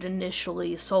anime that it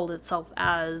initially sold itself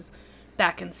as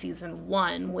back in season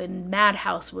 1 when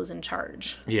Madhouse was in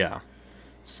charge. Yeah.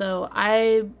 So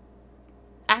I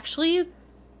actually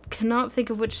cannot think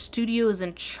of which studio is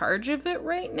in charge of it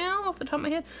right now off the top of my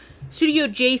head. Studio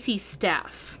JC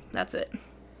Staff. That's it.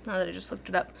 Now that I just looked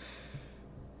it up.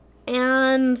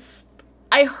 And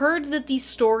I heard that the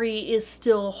story is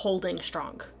still holding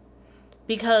strong.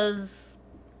 Because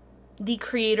the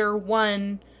creator,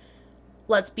 one,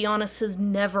 let's be honest, has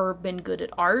never been good at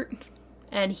art.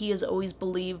 And he has always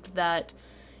believed that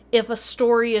if a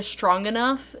story is strong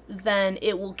enough, then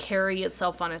it will carry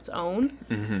itself on its own.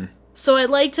 Mm-hmm. So I'd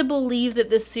like to believe that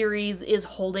this series is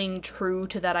holding true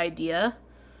to that idea.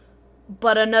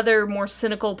 But another more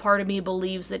cynical part of me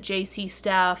believes that JC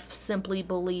Staff simply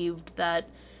believed that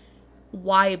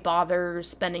why bother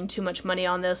spending too much money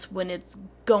on this when it's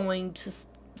going to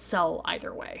sell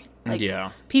either way. Like,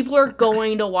 yeah. People are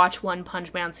going to watch One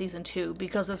Punch Man Season 2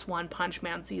 because it's One Punch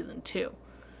Man Season 2.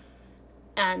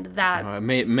 And that...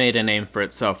 it made a name for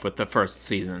itself with the first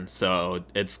season, so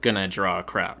it's gonna draw a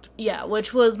crowd. Yeah,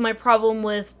 which was my problem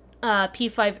with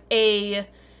P5A.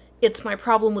 It's my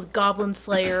problem with Goblin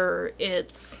Slayer.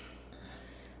 It's...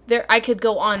 I could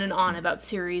go on and on about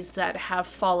series that have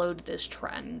followed this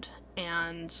trend.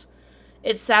 And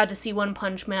it's sad to see One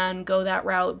Punch Man go that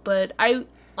route, but like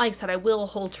I said, I will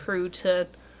hold true to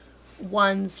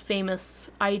One's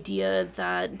famous idea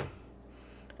that,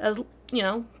 as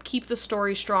keep the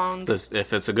story strong.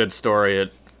 If it's a good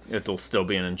story, it'll still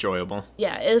be enjoyable.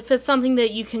 Yeah, if it's something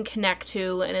that you can connect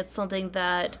to, and it's something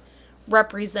that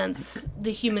represents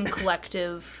the human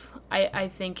collective, I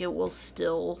think it will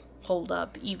still hold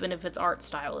up, even if its art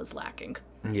style is lacking.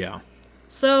 Yeah.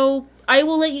 So, I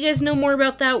will let you guys know more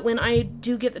about that when I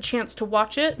do get the chance to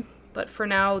watch it, but for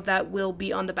now, that will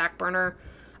be on the back burner.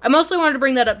 I mostly wanted to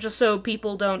bring that up just so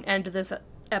people don't end this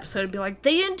episode and be like,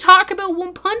 they didn't talk about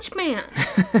One Punch Man!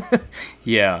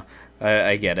 Yeah,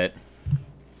 I get it.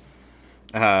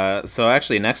 So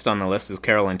actually, next on the list is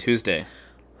Carol and Tuesday,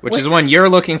 which is one you're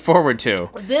looking forward to.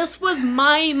 This was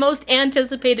my most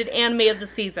anticipated anime of the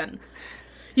season.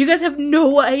 You guys have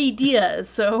no idea,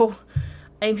 so,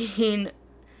 I mean...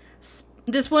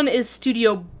 This one is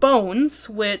Studio Bones,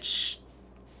 which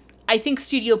I think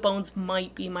Studio Bones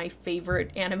might be my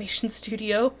favorite animation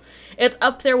studio. It's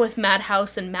up there with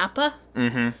Madhouse and Mappa.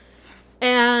 Mm-hmm.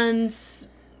 And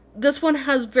this one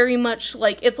has very much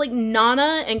it's like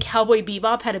Nana and Cowboy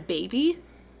Bebop had a baby.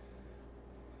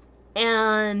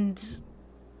 And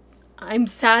I'm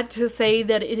sad to say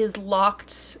that it is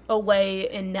locked away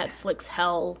in Netflix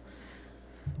hell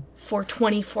for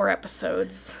 24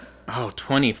 episodes. Oh,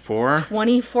 24?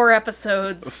 24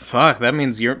 episodes. Fuck, that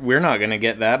means we're not going to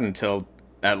get that until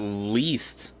at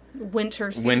least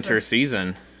winter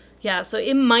season. Yeah, so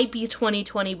it might be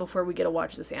 2020 before we get to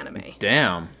watch this anime.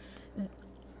 Damn.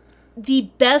 The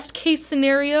best case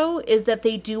scenario is that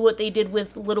they do what they did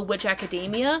with Little Witch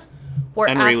Academia.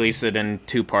 Release it in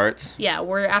 2 parts. Yeah,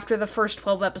 where after the first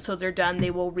 12 episodes are done,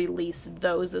 they will release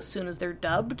those as soon as they're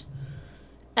dubbed.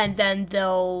 And then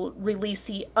they'll release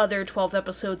the other 12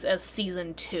 episodes as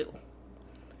Season 2.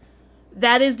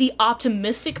 That is the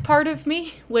optimistic part of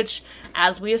me, which,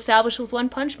 as we established with One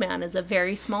Punch Man, is a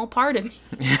very small part of me.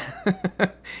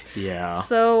 Yeah.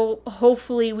 So,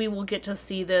 hopefully we will get to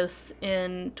see this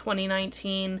in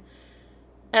 2019,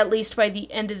 at least by the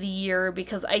end of the year,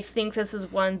 because I think this is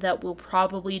one that will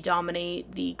probably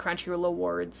dominate the Crunchyroll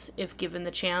Awards, if given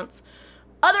the chance.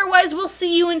 Otherwise, we'll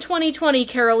see you in 2020,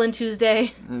 Carol and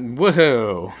Tuesday.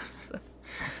 Woohoo! So,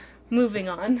 moving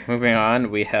on. Moving on,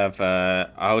 we have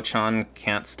Ao-chan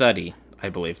Can't Study. I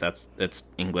believe that's its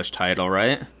English title,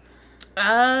 right?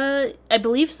 I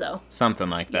believe so. Something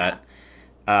like that.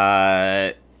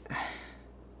 Yeah.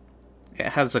 It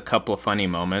has a couple of funny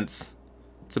moments.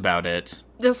 That's about it.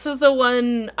 This is the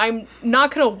one I'm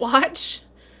not going to watch,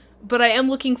 but I am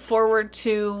looking forward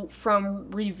to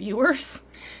from reviewers.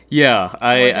 Yeah,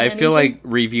 I feel like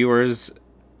reviewers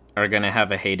are going to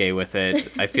have a heyday with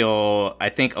it. I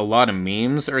think a lot of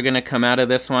memes are going to come out of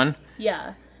this one.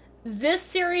 Yeah. This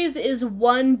series is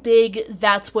one big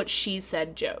 "that's what she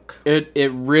said" joke.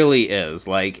 It really is.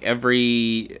 Like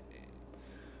everything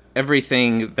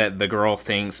that the girl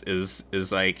thinks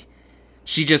is like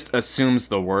she just assumes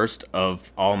the worst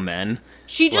of all men.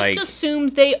 She just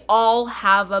assumes they all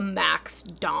have a max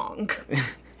dong.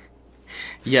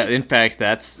 Yeah, in fact,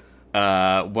 that's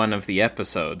one of the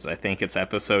episodes. I think it's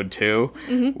episode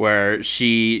 2, where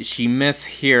she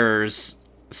mishears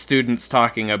students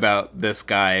talking about this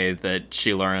guy that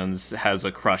she learns has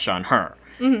a crush on her.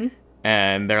 Mm-hmm.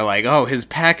 And they're like, oh, his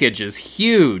package is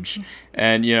huge.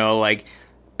 And,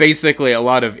 basically a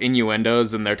lot of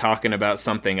innuendos, and they're talking about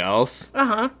something else.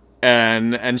 Uh-huh.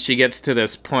 And she gets to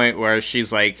this point where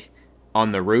she's like,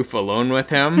 on the roof alone with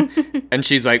him. And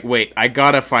she's like, wait, I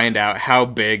gotta find out how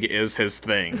big is his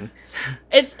thing.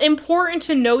 It's important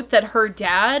to note that her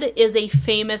dad is a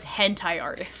famous hentai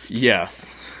artist.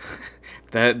 Yes.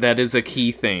 That is a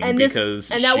key thing, and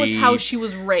that was how she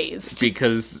was raised.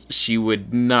 Because she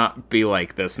would not be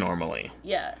like this normally.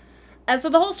 Yeah. And so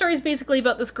the whole story is basically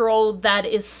about this girl that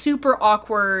is super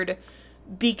awkward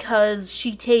because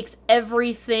she takes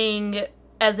everything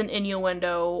as an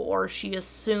innuendo, or she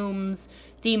assumes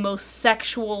the most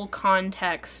sexual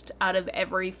context out of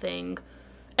everything,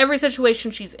 every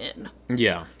situation she's in.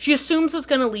 Yeah. She assumes it's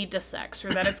going to lead to sex,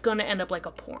 or that it's going to end up like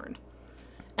a porn.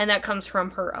 And that comes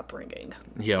from her upbringing.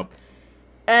 Yep.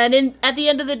 And at the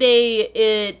end of the day,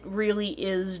 it really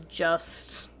is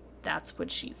just, that's what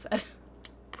she said.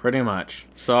 Pretty much.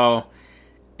 So,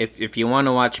 if you want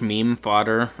to watch meme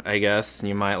fodder, I guess,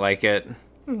 you might like it.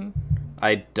 Mm-hmm.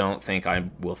 I don't think I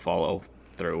will follow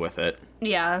through with it.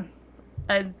 Yeah.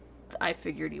 I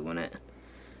figured you wouldn't.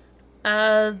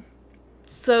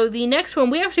 So the next one,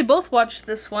 we actually both watched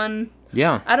this one.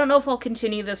 Yeah. I don't know if I'll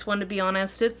continue this one, to be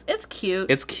honest. It's cute.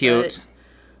 It's cute.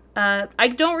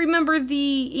 I don't remember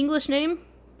the English name.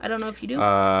 I don't know if you do.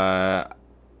 I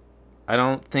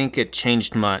don't think it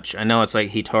changed much. I know it's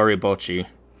like Hitori Bochi.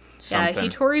 Something. Yeah,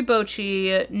 Hitori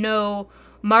Bochi no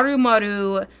Maru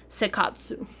Maru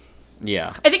Sekatsu.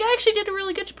 Yeah. I think I actually did a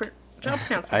really good job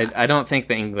pronouncing that. I don't think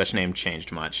the English name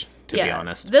changed much, to be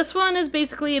honest. This one is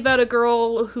basically about a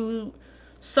girl who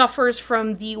suffers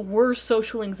from the worst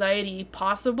social anxiety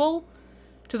possible,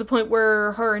 to the point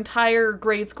where her entire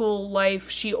grade school life,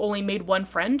 she only made one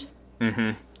friend.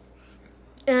 Mm-hmm.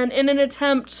 And in an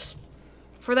attempt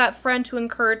for that friend to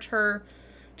encourage her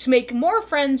to make more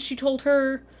friends, she told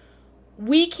her,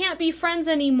 "We can't be friends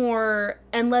anymore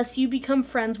unless you become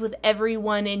friends with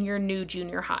everyone in your new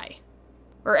junior high.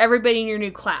 Or everybody in your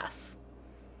new class."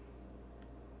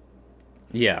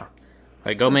 Yeah.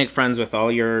 Like, go make friends with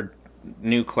all your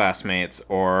new classmates,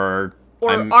 or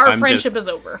our friendship is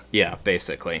over. Yeah,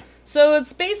 basically. So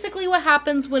it's basically what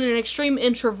happens when an extreme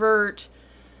introvert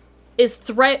is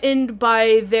threatened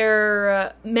by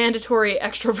their mandatory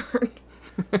extrovert.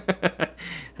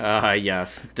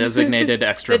 Yes. Designated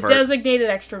extrovert. The designated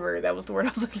extrovert. That was the word I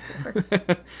was looking for.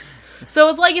 So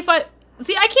it's like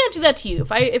I can't do that to you.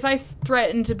 If I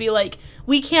threaten to be like,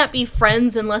 "We can't be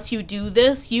friends unless you do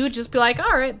this," you would just be like,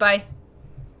 "All right, bye."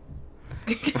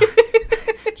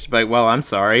 She's like, "Well, I'm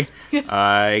sorry.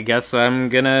 I guess I'm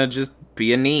gonna just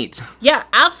be a NEET." Yeah,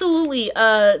 absolutely.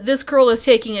 This girl is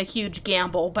taking a huge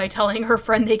gamble by telling her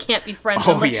friend they can't be friends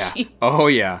unless she... Oh,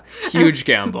 yeah. Huge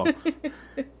gamble.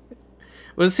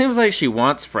 Well, it seems like she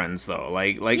wants friends, though.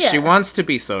 Like she wants to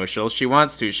be social. She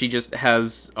wants to. She just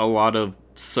has a lot of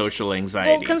social anxiety.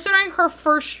 Well, considering her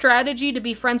first strategy to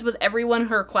be friends with everyone in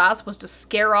her class was to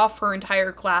scare off her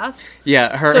entire class.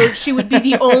 Yeah, so she would be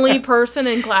the only person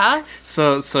in class.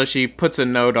 So she puts a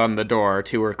note on the door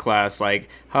to her class like,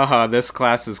 "Haha, this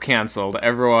class is canceled.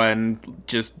 Everyone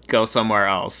just go somewhere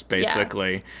else,"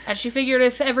 basically. Yeah. And she figured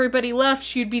if everybody left,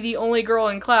 she'd be the only girl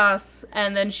in class,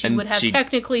 and then she would have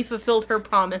technically fulfilled her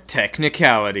promise.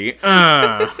 Technicality.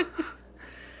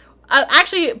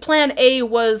 Actually, plan A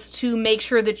was to make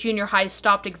sure that junior high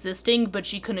stopped existing, but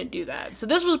she couldn't do that. So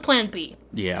this was plan B.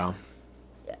 Yeah.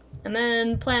 And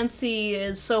then plan C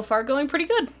is so far going pretty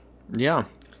good. Yeah.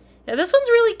 Yeah, this one's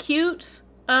really cute.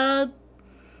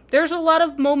 There's a lot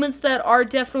of moments that are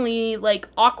definitely, like,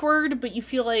 awkward, but you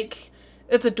feel like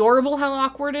it's adorable how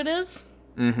awkward it is.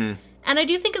 Mm-hmm. And I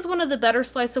do think it's one of the better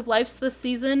slice of lifes this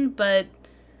season, but,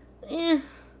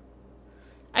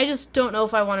 I just don't know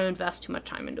if I want to invest too much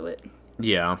time into it.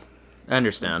 Yeah, I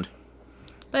understand.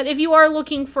 But if you are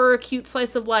looking for a cute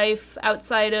slice of life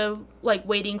outside of, like,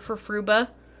 waiting for Fruba,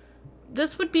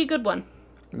 this would be a good one.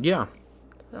 Yeah.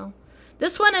 So,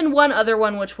 this one and one other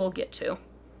one, which we'll get to.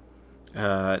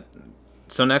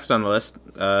 So next on the list,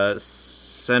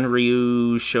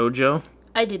 Senryu Shoujo.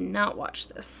 I did not watch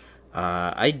this.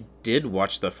 I did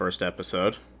watch the first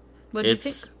episode. What did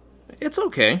you think? It's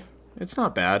okay. It's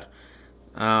not bad.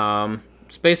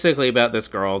 It's basically about this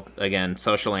girl, again,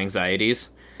 social anxieties.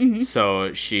 Mm-hmm.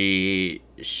 So she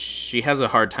has a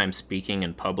hard time speaking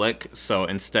in public. So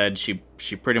instead, she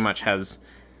pretty much has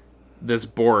this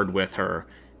board with her,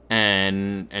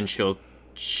 and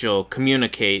she'll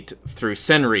communicate through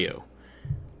Senryu,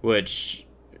 which,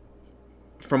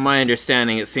 from my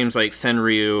understanding, it seems like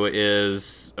Senryu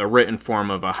is a written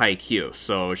form of a haiku.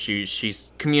 So she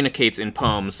communicates in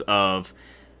poems of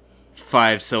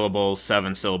 5 syllables,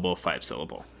 7 syllable, 5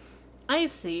 syllable. I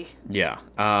see. Yeah.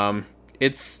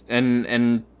 It's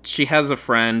and she has a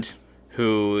friend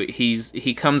who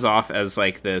he comes off as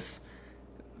like this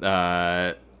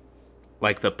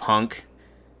like the punk,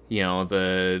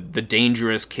 the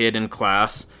dangerous kid in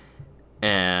class,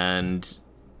 and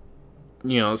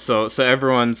so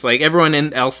everyone's like,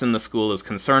 everyone else in the school is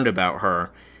concerned about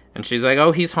her, and she's like,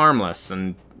 oh, he's harmless,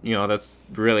 and that's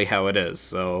really how it is.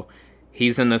 So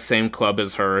he's in the same club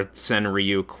as her,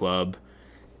 Senryu Club,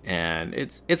 and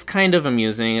it's kind of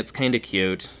amusing, it's kind of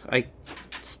cute. I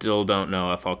still don't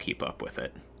know if I'll keep up with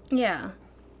it. Yeah.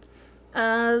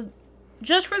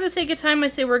 Just for the sake of time, I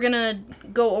say we're gonna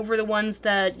go over the ones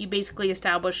that you basically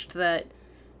established that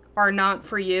are not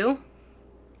for you.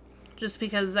 Just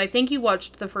because I think you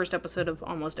watched the first episode of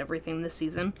almost everything this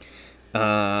season.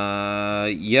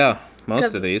 Yeah,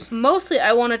 most of these. Mostly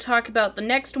I want to talk about the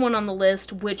next one on the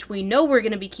list, which we know we're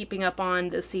going to be keeping up on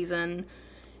this season.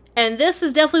 And this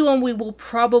is definitely one we will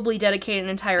probably dedicate an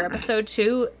entire episode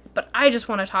to, but I just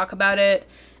want to talk about it.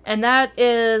 And that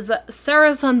is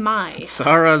Sarah Zanmai.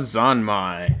 Sarah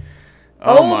Zanmai.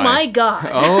 Oh my god.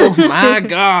 Oh my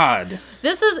god.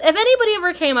 This is, if anybody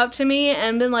ever came up to me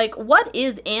and been like, what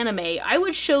is anime? I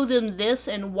would show them this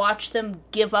and watch them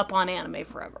give up on anime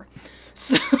forever.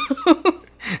 So...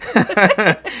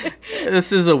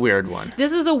 This is a weird one.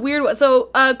 This is a weird one.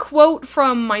 So, a quote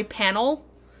from my panel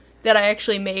that I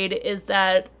actually made is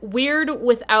that weird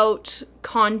without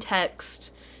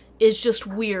context is just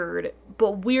weird,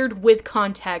 but weird with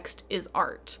context is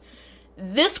art.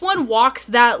 This one walks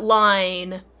that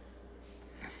line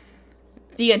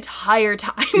the entire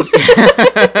time.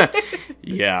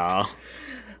 Yeah.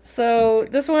 So,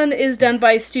 this one is done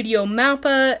by Studio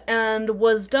Mappa and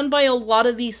was done by a lot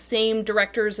of the same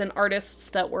directors and artists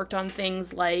that worked on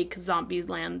things like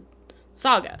Zombieland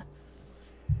Saga.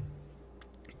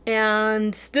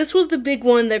 And this was the big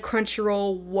one that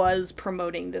Crunchyroll was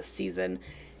promoting this season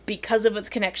because of its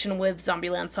connection with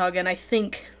Zombieland Saga, and I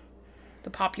think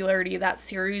the popularity of that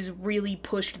series really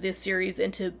pushed this series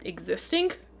into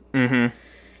existing. Mm-hmm.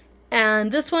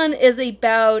 And this one is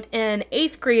about an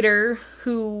 8th grader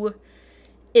who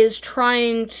is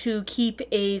trying to keep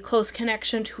a close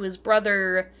connection to his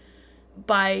brother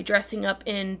by dressing up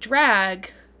in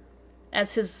drag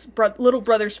as his little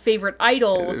brother's favorite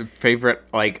idol.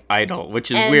 Idol,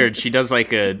 which is weird. She does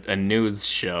like a news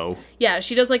show. Yeah,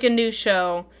 she does like a news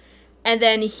show. And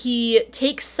then he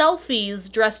takes selfies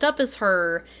dressed up as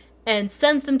her and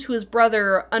sends them to his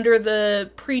brother under the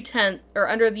pretense, or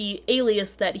under the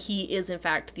alias that he is in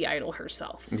fact the idol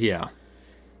herself. Yeah.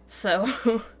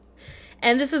 So,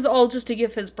 and this is all just to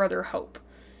give his brother hope.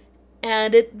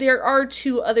 And there are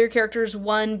 2 other characters,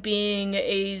 one being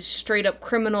a straight-up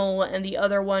criminal, and the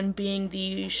other one being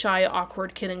the shy,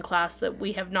 awkward kid in class that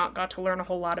we have not got to learn a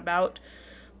whole lot about.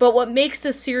 But what makes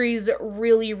this series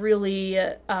really, really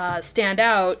stand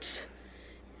out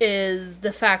is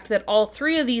the fact that all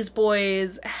 3 of these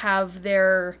boys have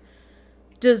their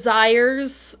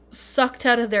desires sucked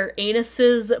out of their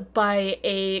anuses by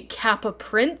a Kappa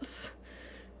prince,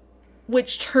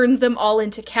 which turns them all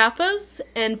into Kappas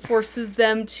and forces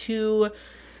them to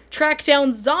track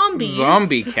down zombies.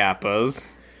 Zombie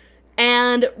Kappas.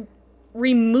 And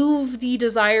remove the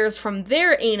desires from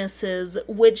their anuses,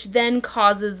 which then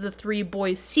causes the 3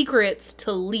 boys' secrets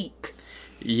to leak.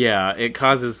 Yeah, it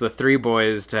causes the 3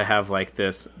 boys to have like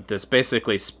this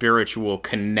basically spiritual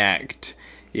connect,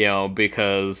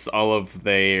 because all of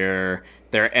their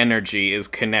energy is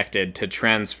connected to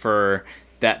transfer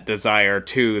that desire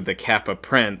to the Kappa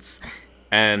Prince,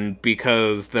 and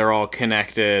because they're all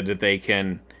connected, they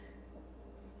can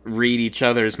read each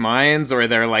other's minds, or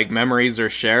their like memories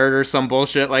are shared or some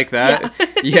bullshit like that.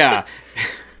 Yeah.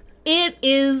 It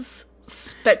is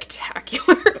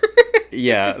spectacular.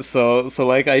 Yeah, so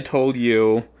like I told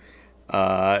you,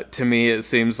 to me it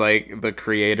seems like the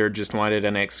creator just wanted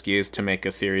an excuse to make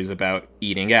a series about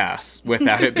eating ass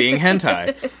without it being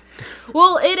hentai.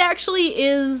 Well, it actually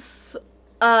is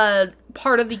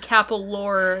part of the Kappa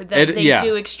lore that they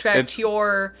do extract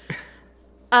your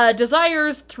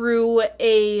desires through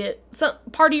some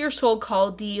part of your soul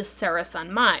called the Sarah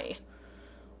Sanmai,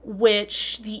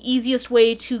 which the easiest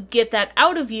way to get that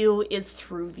out of you is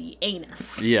through the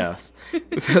anus. Yes.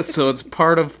 So it's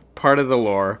part of the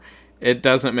lore. It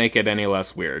doesn't make it any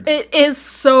less weird. It is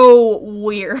so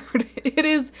weird. It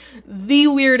is the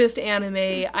weirdest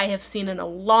anime I have seen in a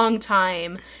long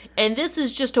time. And this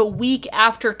is just a week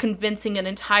after convincing an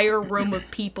entire room of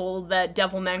people that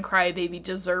Devilman Crybaby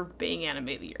deserved being Anime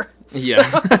of the Year.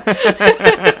 Yes.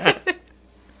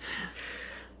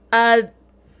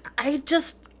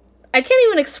 I can't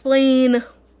even explain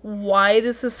why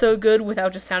this is so good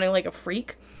without just sounding like a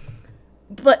freak.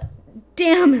 But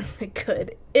damn is it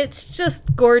good. It's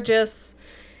just gorgeous.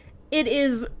 It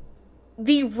is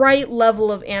the right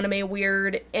level of anime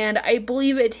weird, and I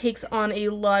believe it takes on a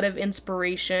lot of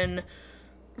inspiration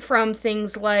from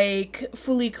things like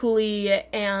Fooly Cooly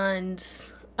and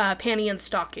Panty and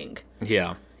Stocking.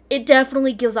 Yeah. It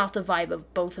definitely gives off the vibe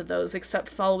of both of those, except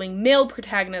following male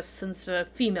protagonists instead of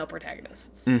female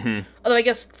protagonists. Mm-hmm. Although I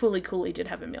guess Fooly Cooly did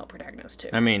have a male protagonist, too.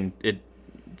 I mean,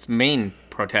 its main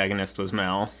protagonist was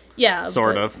male. Yeah.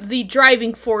 Sort of. The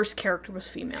driving force character was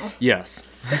female. Yes.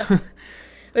 So.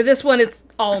 But this one, it's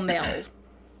all male.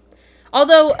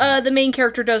 Although, the main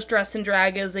character does dress in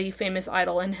drag as a famous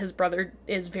idol, and his brother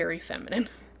is very feminine.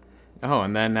 Oh,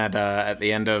 and then at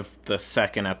the end of the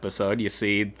second episode, you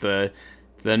see the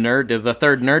third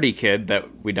nerdy kid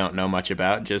that we don't know much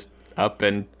about just up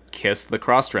and kiss the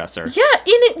crossdresser. Yeah,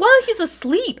 in it while he's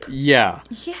asleep. Yeah.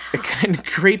 Yeah. Kind of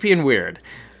creepy and weird.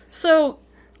 So,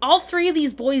 all three of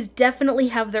these boys definitely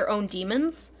have their own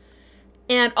demons.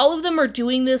 And all of them are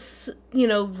doing this,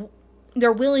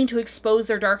 they're willing to expose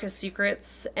their darkest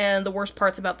secrets and the worst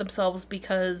parts about themselves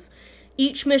because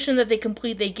each mission that they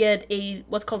complete, they get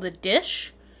what's called a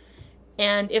dish.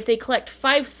 And if they collect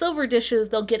 5 silver dishes,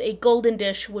 they'll get a golden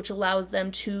dish, which allows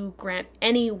them to grant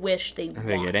any wish they want.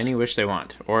 They get any wish they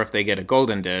want. Or if they get a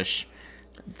golden dish,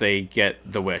 they get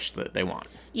the wish that they want.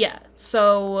 Yeah,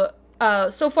 so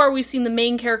far we've seen the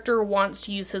main character wants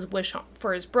to use his wish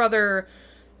for his brother.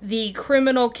 The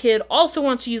criminal kid also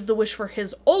wants to use the wish for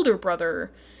his older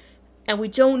brother, and we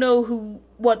don't know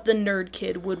what the nerd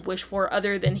kid would wish for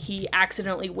other than he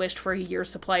accidentally wished for a year's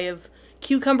supply of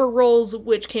cucumber rolls,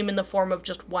 which came in the form of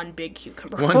just one big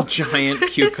cucumber roll. One giant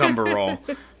cucumber roll.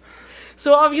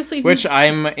 So obviously... Which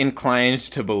I'm inclined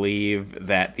to believe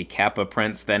that the Kappa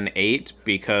Prince then ate,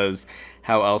 because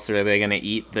how else are they going to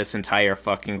eat this entire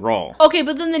fucking roll? Okay,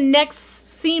 but then the next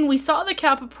scene, we saw the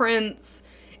Kappa Prince...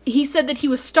 He said that he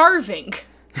was starving.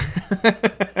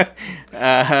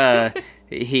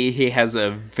 He has a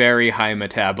very high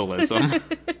metabolism.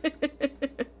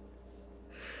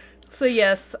 So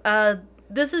yes,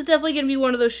 this is definitely going to be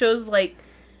one of those shows,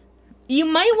 you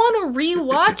might want to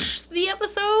rewatch the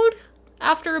episode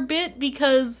after a bit,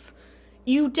 because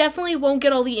you definitely won't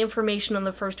get all the information on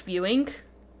the first viewing.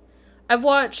 I've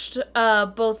watched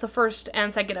both the first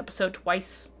and second episode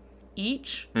twice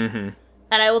each. Mm-hmm.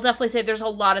 And I will definitely say there's a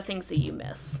lot of things that you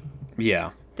miss.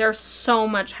 Yeah. There's so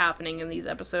much happening in these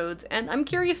episodes, and I'm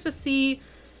curious to see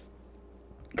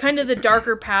kind of the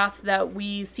darker path that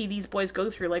we see these boys go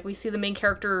through. We see the main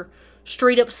character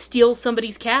straight up steal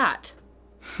somebody's cat.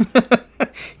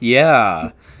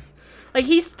 Yeah.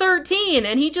 He's 13,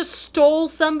 and he just stole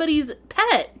somebody's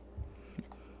pet.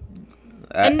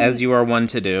 As you are one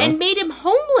to do. And made him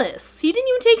homeless. He didn't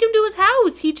even take him to his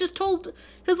house. He just told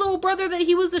his little brother that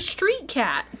he was a street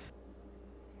cat.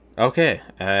 Okay,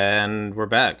 and we're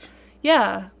back.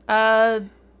 Yeah. I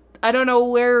don't know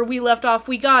where we left off.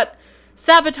 We got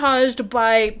sabotaged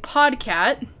by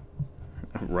Podcat.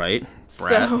 Right.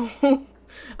 Brat. So,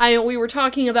 we were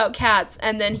talking about cats,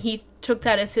 and then he took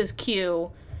that as his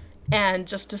cue and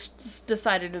just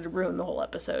decided to ruin the whole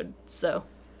episode, so...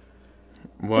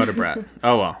 What a brat.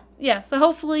 Oh, well. Yeah, so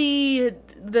hopefully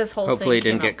this whole Hopefully thing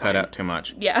it didn't get cut out too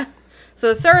much. Yeah.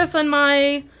 So Sarah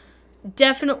Sunmai,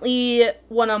 definitely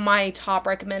one of my top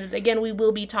recommended. Again, we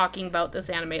will be talking about this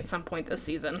anime at some point this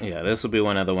season. Yeah, this will be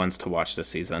one of the ones to watch this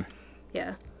season.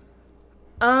 Yeah.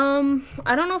 I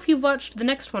don't know if you've watched the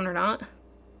next one or not.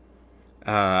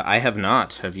 I have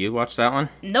not. Have you watched that one?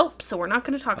 Nope, so we're not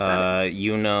going to talk about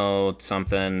it.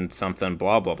 Something,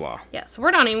 blah, blah, blah. Yeah, so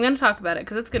we're not even going to talk about it,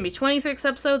 because it's going to be 26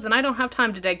 episodes, and I don't have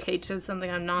time to dedicate to something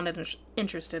I'm not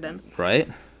interested in. Right.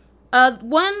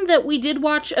 One that we did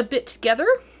watch a bit together,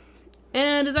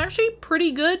 and is actually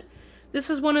pretty good.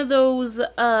 This is one of those,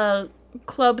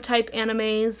 club-type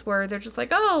animes where they're just like,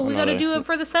 oh, we gotta do it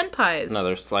for the senpais.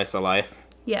 Another slice of life.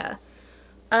 Yeah.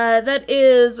 That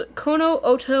is Kono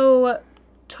Oto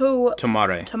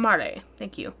Tomare. Tamare.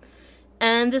 Thank you.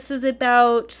 And this is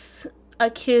about a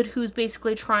kid who's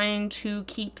basically trying to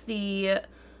keep the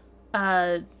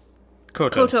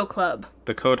Koto Club.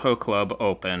 The Koto Club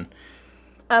open.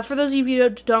 For those of you who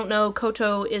don't know,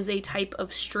 koto is a type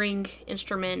of string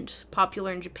instrument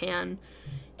popular in Japan.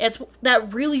 It's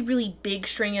that really, really big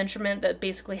string instrument that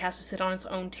basically has to sit on its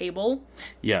own table.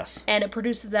 Yes. And it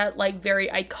produces that, very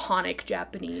iconic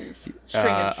Japanese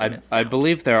string instrument sound. I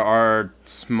believe there are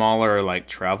smaller,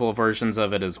 travel versions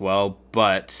of it as well,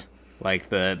 but,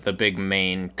 the big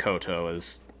main koto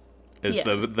is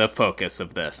the focus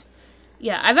of this.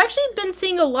 Yeah, I've actually been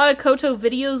seeing a lot of koto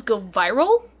videos go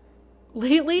viral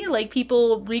lately,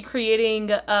 people recreating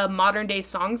modern-day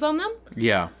songs on them.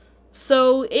 Yeah.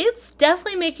 So it's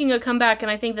definitely making a comeback,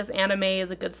 and I think this anime is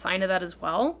a good sign of that as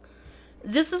well.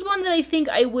 This is one that I think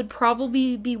I would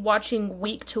probably be watching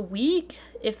week to week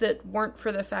if it weren't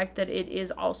for the fact that it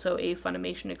is also a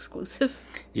Funimation exclusive.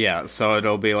 Yeah, so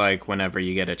it'll be like whenever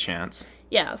you get a chance.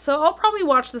 Yeah, so I'll probably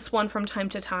watch this one from time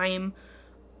to time.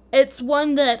 It's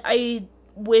one that I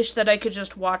wish that I could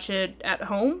just watch it at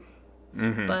home,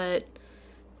 but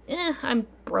I'm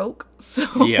broke,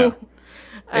 so... Yeah.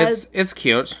 It's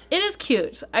cute. It is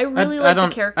cute. I really like the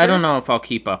characters. I don't know if I'll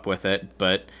keep up with it,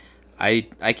 but I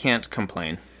can't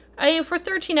complain. For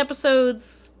 13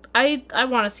 episodes, I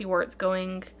want to see where it's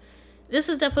going. This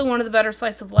is definitely one of the better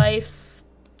slice of lifes,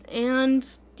 and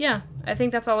yeah, I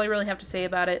think that's all I really have to say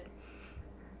about it.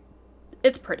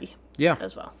 It's pretty. Yeah.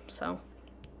 As well, so...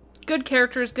 Good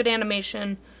characters, good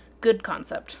animation, good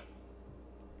concept.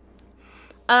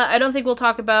 I don't think we'll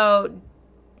talk about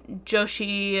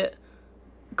Joshi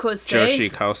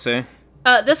Kose.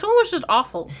 This one was just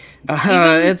awful.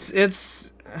 It's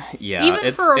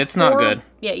not good.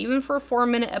 Yeah, even for a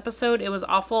 4-minute episode, it was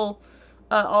awful.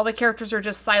 All the characters are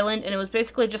just silent, and it was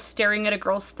basically just staring at a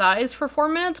girl's thighs for 4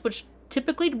 minutes, which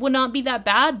typically would not be that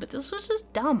bad, but this was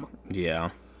just dumb. Yeah.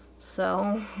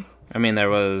 So... I mean,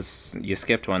 you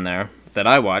skipped one there that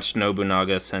I watched,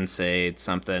 Nobunaga Sensei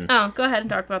something. Oh, go ahead and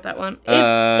talk about that one.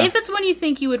 If it's one you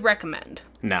think you would recommend.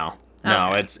 No,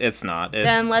 okay. It's not.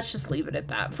 Then let's just leave it at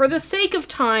that. For the sake of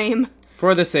time.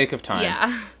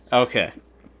 Yeah. Okay.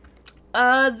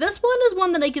 This one is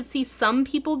one that I could see some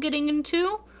people getting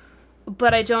into,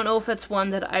 but I don't know if it's one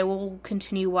that I will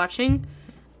continue watching.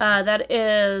 That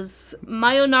is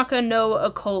Mayonaka no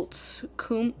Occult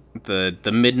Kum.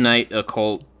 The Midnight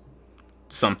Occult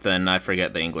something, I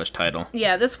forget the English title.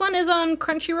 Yeah, this one is on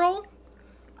Crunchyroll.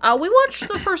 We watched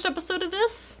the first episode of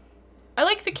this. I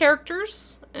like the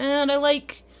characters, and I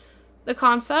like the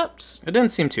concept. It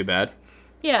didn't seem too bad.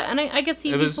 Yeah, and I could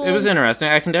see people... It was interesting.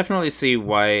 I can definitely see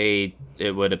why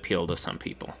it would appeal to some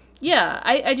people. Yeah,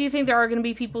 I do think there are going to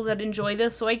be people that enjoy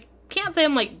this, so I can't say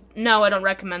I'm like, no, I don't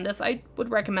recommend this. I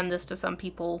would recommend this to some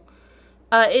people.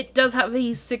 It does have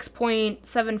a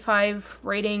 6.75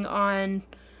 rating on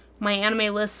my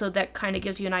anime list, so that kind of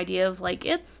gives you an idea of, like,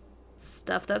 it's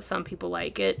stuff that some people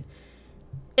like.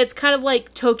 It's kind of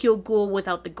like Tokyo Ghoul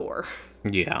without the gore.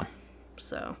 Yeah.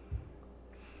 So.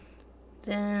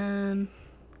 Then...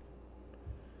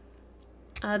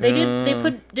 They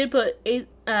did put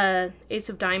Ace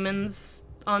of Diamonds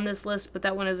on this list, but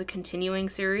that one is a continuing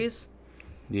series.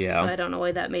 Yeah. So I don't know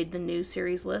why that made the new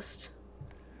series list.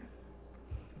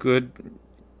 Good.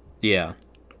 Yeah.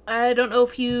 I don't know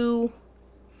if you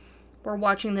were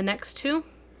watching the next two.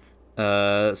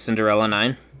 Cinderella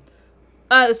 9.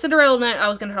 Cinderella 9 I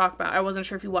was going to talk about. I wasn't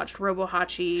sure if you watched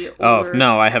Robohachi or... Oh,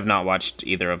 no, I have not watched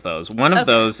either of those. One of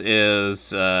those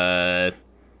is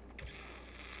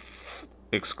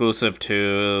exclusive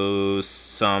to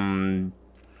something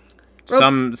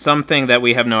that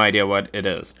we have no idea what it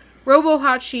is.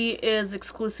 Robohachi is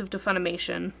exclusive to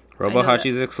Funimation. Robohachi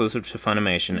is exclusive to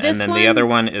Funimation, and then the other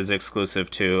one is exclusive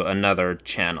to another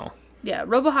channel. Yeah,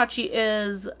 Robohachi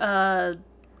is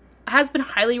has been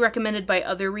highly recommended by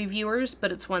other reviewers,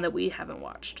 but it's one that we haven't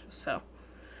watched. So,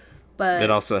 but it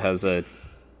also has a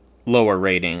lower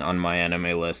rating on my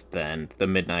anime list than the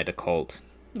Midnight Occult.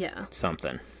 Yeah.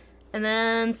 Something. And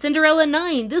then Cinderella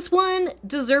 9. This one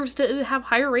deserves to have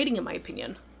higher rating, in my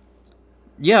opinion.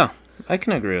 Yeah, I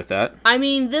can agree with that. I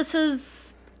mean, it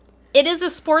is a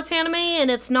sports anime,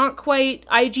 and it's not quite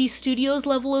IG Studios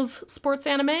level of sports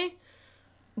anime.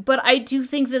 But I do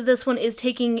think that this one is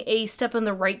taking a step in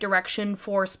the right direction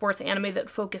for sports anime that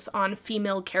focus on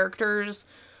female characters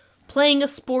playing a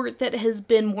sport that has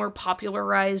been more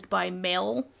popularized by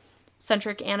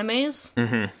male-centric animes.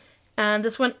 Mm-hmm. And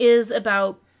this one is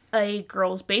about a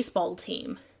girls' baseball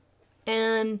team.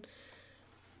 And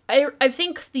I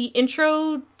think the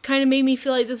intro kind of made me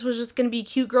feel like this was just going to be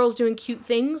cute girls doing cute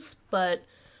things, but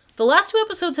the last 2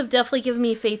 episodes have definitely given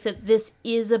me faith that this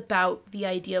is about the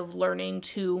idea of learning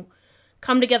to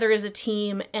come together as a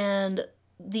team and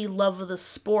the love of the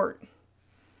sport.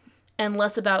 And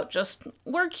less about just,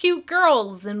 we're cute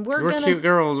girls and we're cute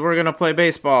girls, we're gonna play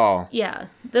baseball. Yeah.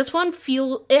 This one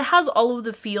it has all of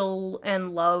the feel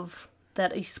and love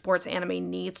that a sports anime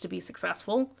needs to be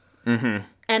successful. Mm-hmm.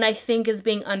 And I think is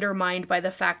being undermined by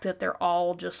the fact that they're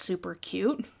all just super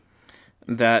cute.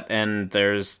 That, and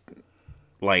there's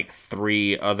like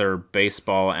 3 other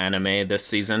baseball anime this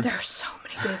season. There's so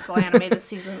many baseball anime this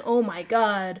season. Oh my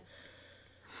god.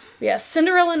 Yeah,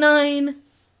 Cinderella 9.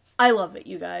 I love it,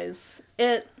 you guys.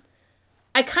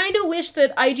 I kind of wish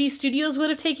that IG Studios would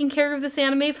have taken care of this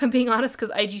anime, if I'm being honest,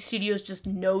 because IG Studios just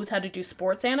knows how to do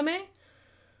sports anime.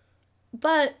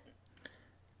 But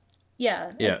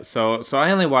Yeah. Yeah, so I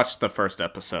only watched the first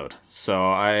episode.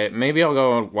 So I'll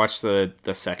go watch the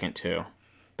second too.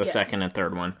 The second and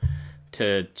third one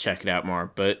to check it out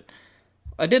more, but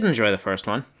I did enjoy the first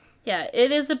one. Yeah,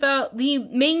 it is about the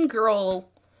main girl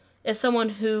is someone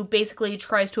who basically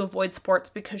tries to avoid sports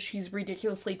because she's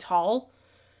ridiculously tall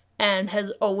and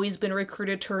has always been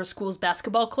recruited to her school's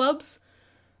basketball clubs,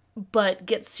 but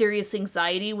gets serious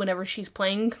anxiety whenever she's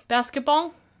playing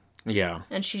basketball. Yeah.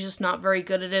 And she's just not very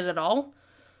good at it at all.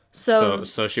 So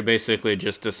she basically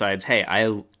just decides, hey,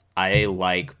 I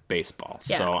like baseball.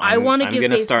 Yeah, so I'm going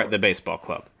to start the baseball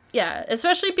club. Yeah,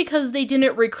 especially because they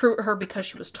didn't recruit her because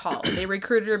she was tall. They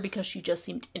recruited her because she just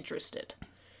seemed interested.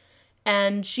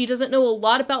 And she doesn't know a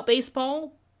lot about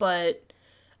baseball, but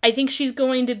I think she's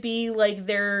going to be like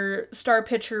their star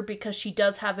pitcher because she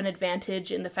does have an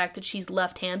advantage in the fact that she's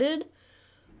left-handed.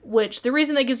 Which, the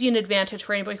reason that gives you an advantage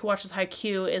for anybody who watches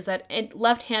Haikyuu is that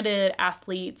left-handed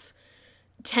athletes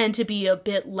tend to be a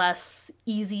bit less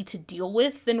easy to deal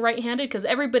with than right-handed, because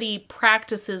everybody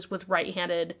practices with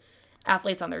right-handed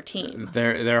athletes on their team.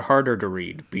 They're harder to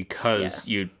read because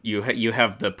you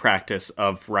have the practice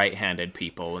of right-handed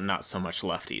people and not so much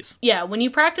lefties. Yeah, when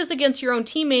you practice against your own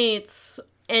teammates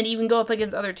and even go up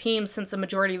against other teams, since the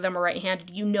majority of them are right-handed,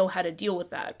 you know how to deal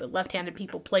with that. But left-handed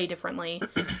people play differently.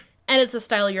 And it's a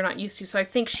style you're not used to, so I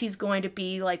think she's going to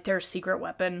be, like, their secret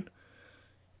weapon.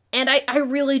 And I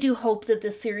really do hope that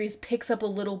this series picks up a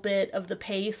little bit of the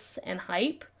pace and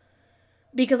hype,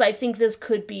 because I think this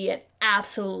could be an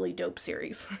absolutely dope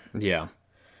series. Yeah.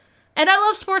 And I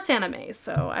love sports anime,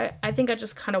 so I think I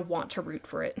just kind of want to root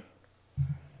for it.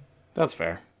 That's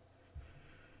fair.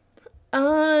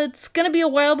 It's gonna be a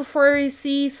while before I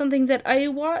see something that I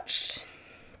watched.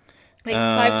 Like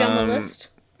 5 down the list.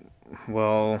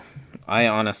 Well, I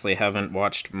honestly haven't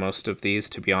watched most of these,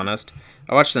 to be honest.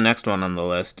 I watched the next one on the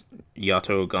list,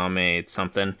 Yato Game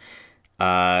something.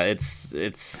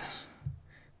 It's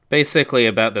basically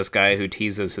about this guy who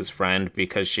teases his friend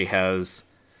because she has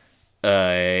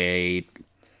an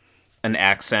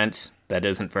accent that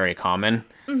isn't very common.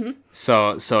 Mm-hmm.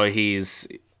 So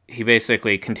he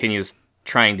basically continues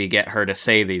trying to get her to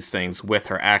say these things with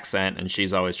her accent, and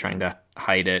she's always trying to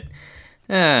hide it.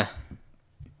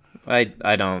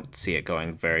 I don't see it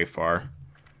going very far.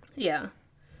 Yeah.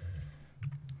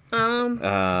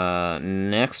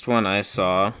 Next one I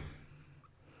saw,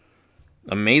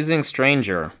 Amazing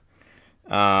Stranger.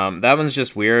 That one's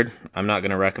just weird. I'm not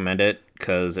going to recommend it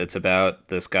because it's about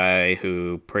this guy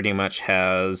who pretty much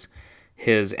has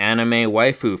his anime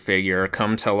waifu figure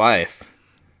come to life.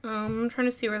 I'm trying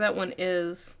to see where that one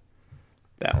is.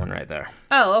 That one right there.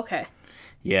 Oh, okay.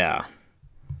 Yeah.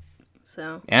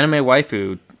 So. Anime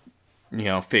waifu,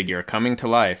 figure coming to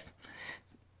life.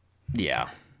 Yeah.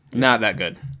 Not that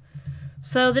good.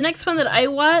 So the next one that I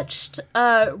watched,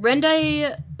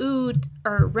 Rendai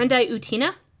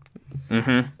Utina.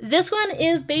 Mm-hmm. This one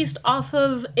is based off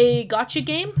of a gacha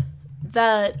game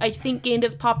that I think gained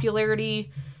its popularity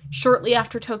shortly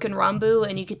after Token Rambu,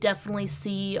 and you could definitely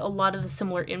see a lot of the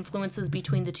similar influences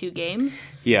between the two games.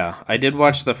 Yeah, I did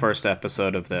watch the first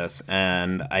episode of this,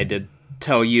 and I did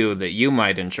tell you that you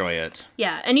might enjoy it.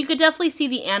 Yeah, and you could definitely see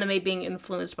the anime being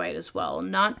influenced by it as well,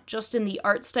 not just in the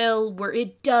art style, where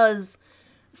it does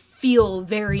feel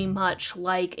very much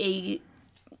like it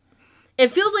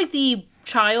feels like the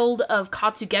child of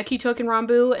Katsugeki Token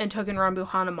Rambu and Token Rambu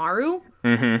Hanamaru.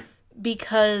 Mm-hmm.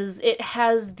 Because it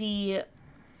has the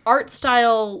art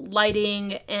style,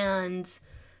 lighting, and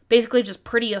basically just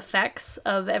pretty effects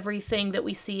of everything that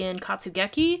we see in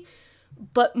Katsugeki,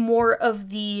 but more of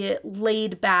the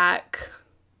laid back,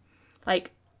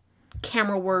 like,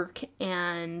 camera work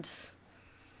and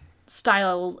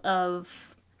styles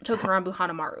of Token Rambu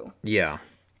Hanamaru. Yeah.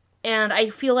 And I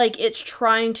feel like it's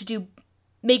trying to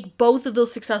make both of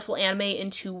those successful anime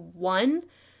into one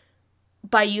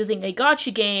by using a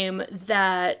gacha game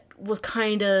that was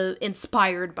kind of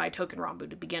inspired by Token Rambu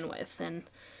to begin with. And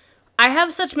I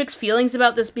have such mixed feelings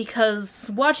about this because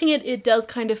watching it does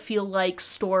kind of feel like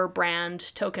store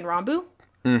brand Token Rambu.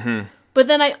 Mm-hmm. But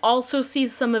then I also see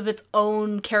some of its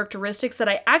own characteristics that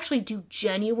I actually do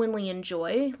genuinely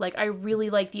enjoy. Like, I really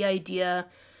like the idea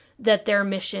that their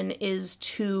mission is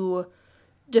to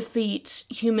defeat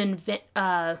human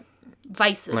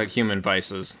vices. Like human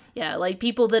vices. Yeah, like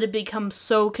people that have become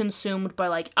so consumed by,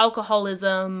 like,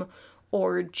 alcoholism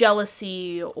or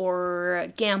jealousy or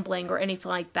gambling or anything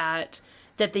like that,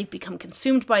 that they've become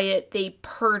consumed by it. They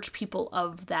purge people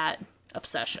of that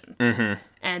obsession. Mm-hmm.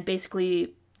 And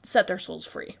basically set their souls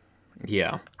free.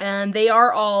 Yeah. And they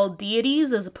are all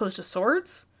deities as opposed to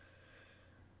swords.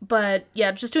 But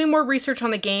yeah, just doing more research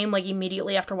on the game, like,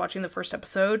 immediately after watching the first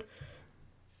episode,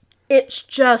 it's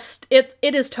just, it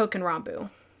is Token Rambu.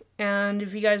 And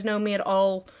if you guys know me at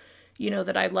all, you know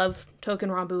that I love Token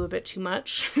Rambu a bit too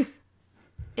much.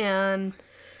 And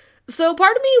so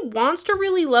part of me wants to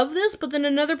really love this, but then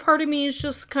another part of me is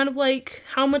just kind of like,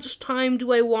 how much time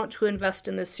do I want to invest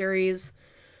in this series?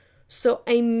 So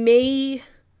I may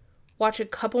watch a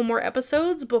couple more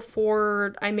episodes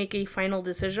before I make a final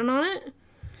decision on it.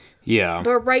 Yeah.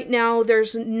 But right now,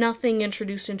 there's nothing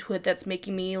introduced into it that's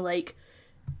making me, like,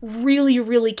 really,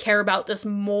 really care about this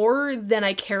more than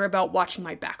I care about watching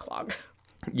my backlog.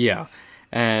 Yeah.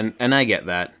 And I get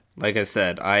that. Like I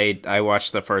said, I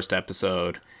watched the first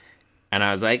episode, and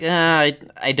I was like,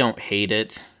 I don't hate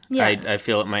it. Yeah. I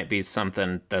feel it might be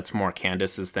something that's more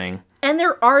Candace's thing. And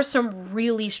there are some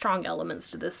really strong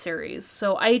elements to this series,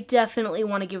 so I definitely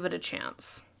want to give it a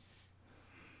chance.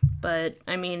 But,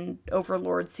 I mean,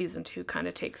 Overlord Season 2 kind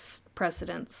of takes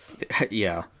precedence.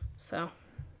 Yeah. So.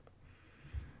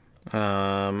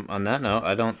 On that note,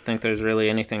 I don't think there's really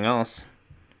anything else.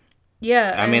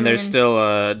 Yeah. I mean, there's still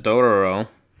Dororo.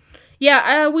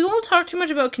 Yeah, we won't talk too much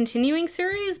about continuing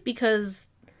series because,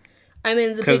 I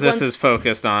mean, because this is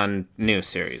focused on new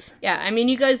series. Yeah, I mean,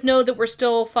 you guys know that we're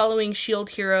still following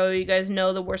Shield Hero. You guys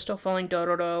know that we're still following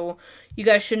Dororo. You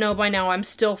guys should know by now I'm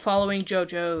still following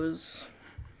JoJo's.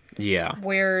 Yeah.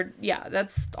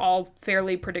 That's all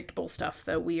fairly predictable stuff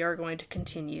that we are going to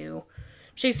continue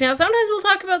chasing out. Sometimes we'll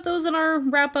talk about those in our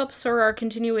wrap-ups or our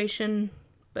continuation,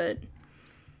 but...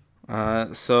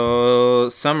 So,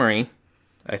 summary,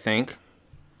 I think.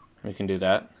 We can do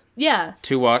that. Yeah.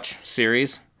 2-watch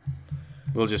series.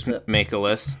 We'll just make a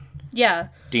list. Yeah.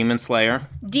 Demon Slayer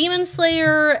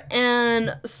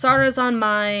and Sarazan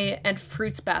Mai and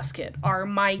Fruits Basket are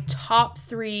my top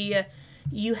 3.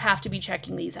 You have to be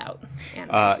checking these out.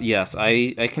 Yes,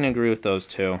 I can agree with those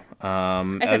two.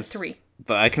 I said 3.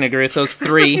 I can agree with those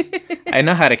 3. I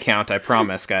know how to count, I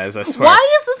promise, guys, I swear.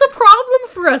 Why is this a problem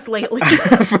for us lately?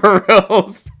 For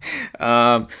reals.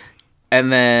 And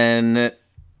then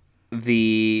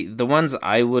the ones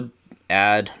I would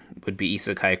add would be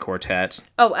Isekai Quartet.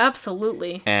 Oh,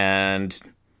 absolutely. And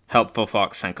Helpful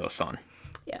Fox Senko-san.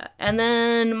 Yeah, and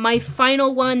then my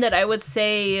final one that I would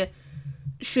say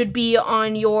should be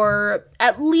on your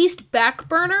at least back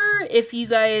burner if you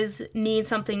guys need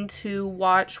something to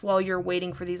watch while you're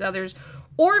waiting for these others,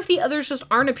 or if the others just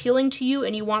aren't appealing to you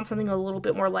and you want something a little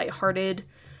bit more lighthearted,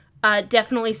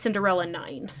 definitely Cinderella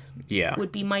 9. Yeah.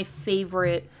 Would be my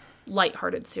favorite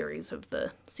lighthearted series of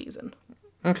the season.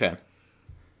 Okay.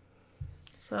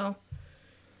 So,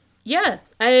 yeah.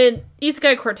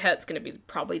 Isekai Quartet's going to be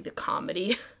probably the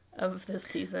comedy of this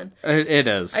season. It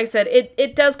is. Like I said,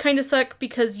 it does kind of suck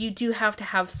because you do have to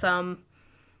have some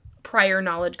prior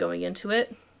knowledge going into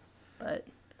it. But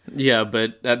yeah,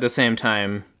 but at the same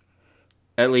time,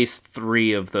 at least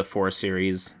 3 of the 4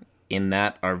 series in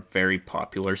that are very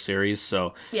popular series,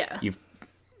 so yeah, you've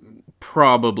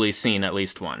probably seen at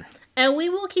least one. And we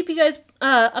will keep you guys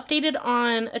updated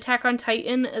on Attack on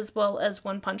Titan as well as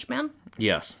One Punch Man.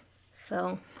 Yes.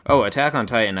 So. Oh, Attack on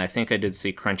Titan, I think I did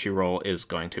see Crunchyroll is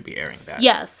going to be airing that.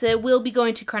 Yes, it will be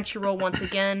going to Crunchyroll once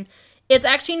again. It's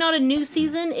actually not a new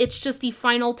season, it's just the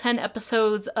final 10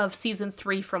 episodes of Season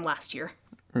 3 from last year.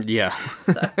 Yeah.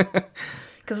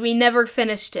 Because we never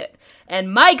finished it.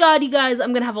 And my god, you guys,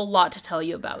 I'm going to have a lot to tell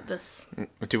you about this.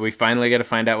 Do we finally get to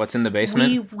find out what's in the basement?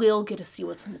 We will get to see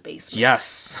what's in the basement.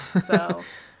 Yes. So,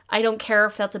 I don't care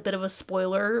if that's a bit of a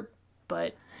spoiler,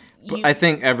 but I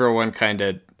think everyone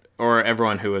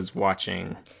everyone who is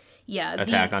watching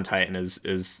Attack on Titan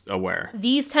is aware.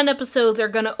 These 10 episodes are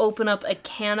going to open up a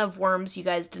can of worms you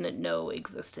guys didn't know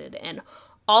existed. And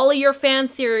all of your fan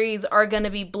theories are going to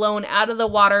be blown out of the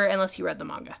water unless you read the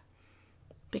manga.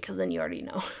 Because then you already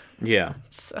know. Yeah.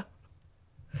 So,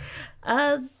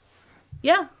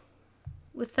 yeah.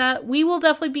 With that, we will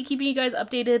definitely be keeping you guys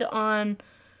updated on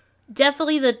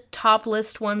definitely the top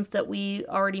list ones that we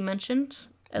already mentioned,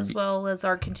 as well as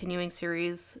our continuing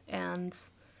series. And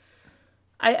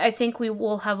I think we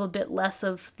will have a bit less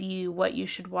of the what you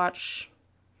should watch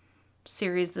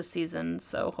series this season.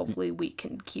 So hopefully we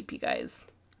can keep you guys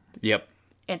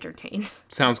entertained.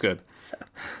 Sounds good. So.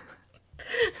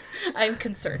 I'm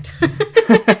concerned.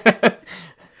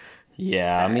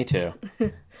 Yeah, me too.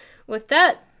 With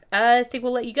that, I think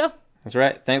we'll let you go. That's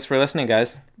right. Thanks for listening,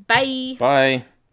 guys. Bye. Bye.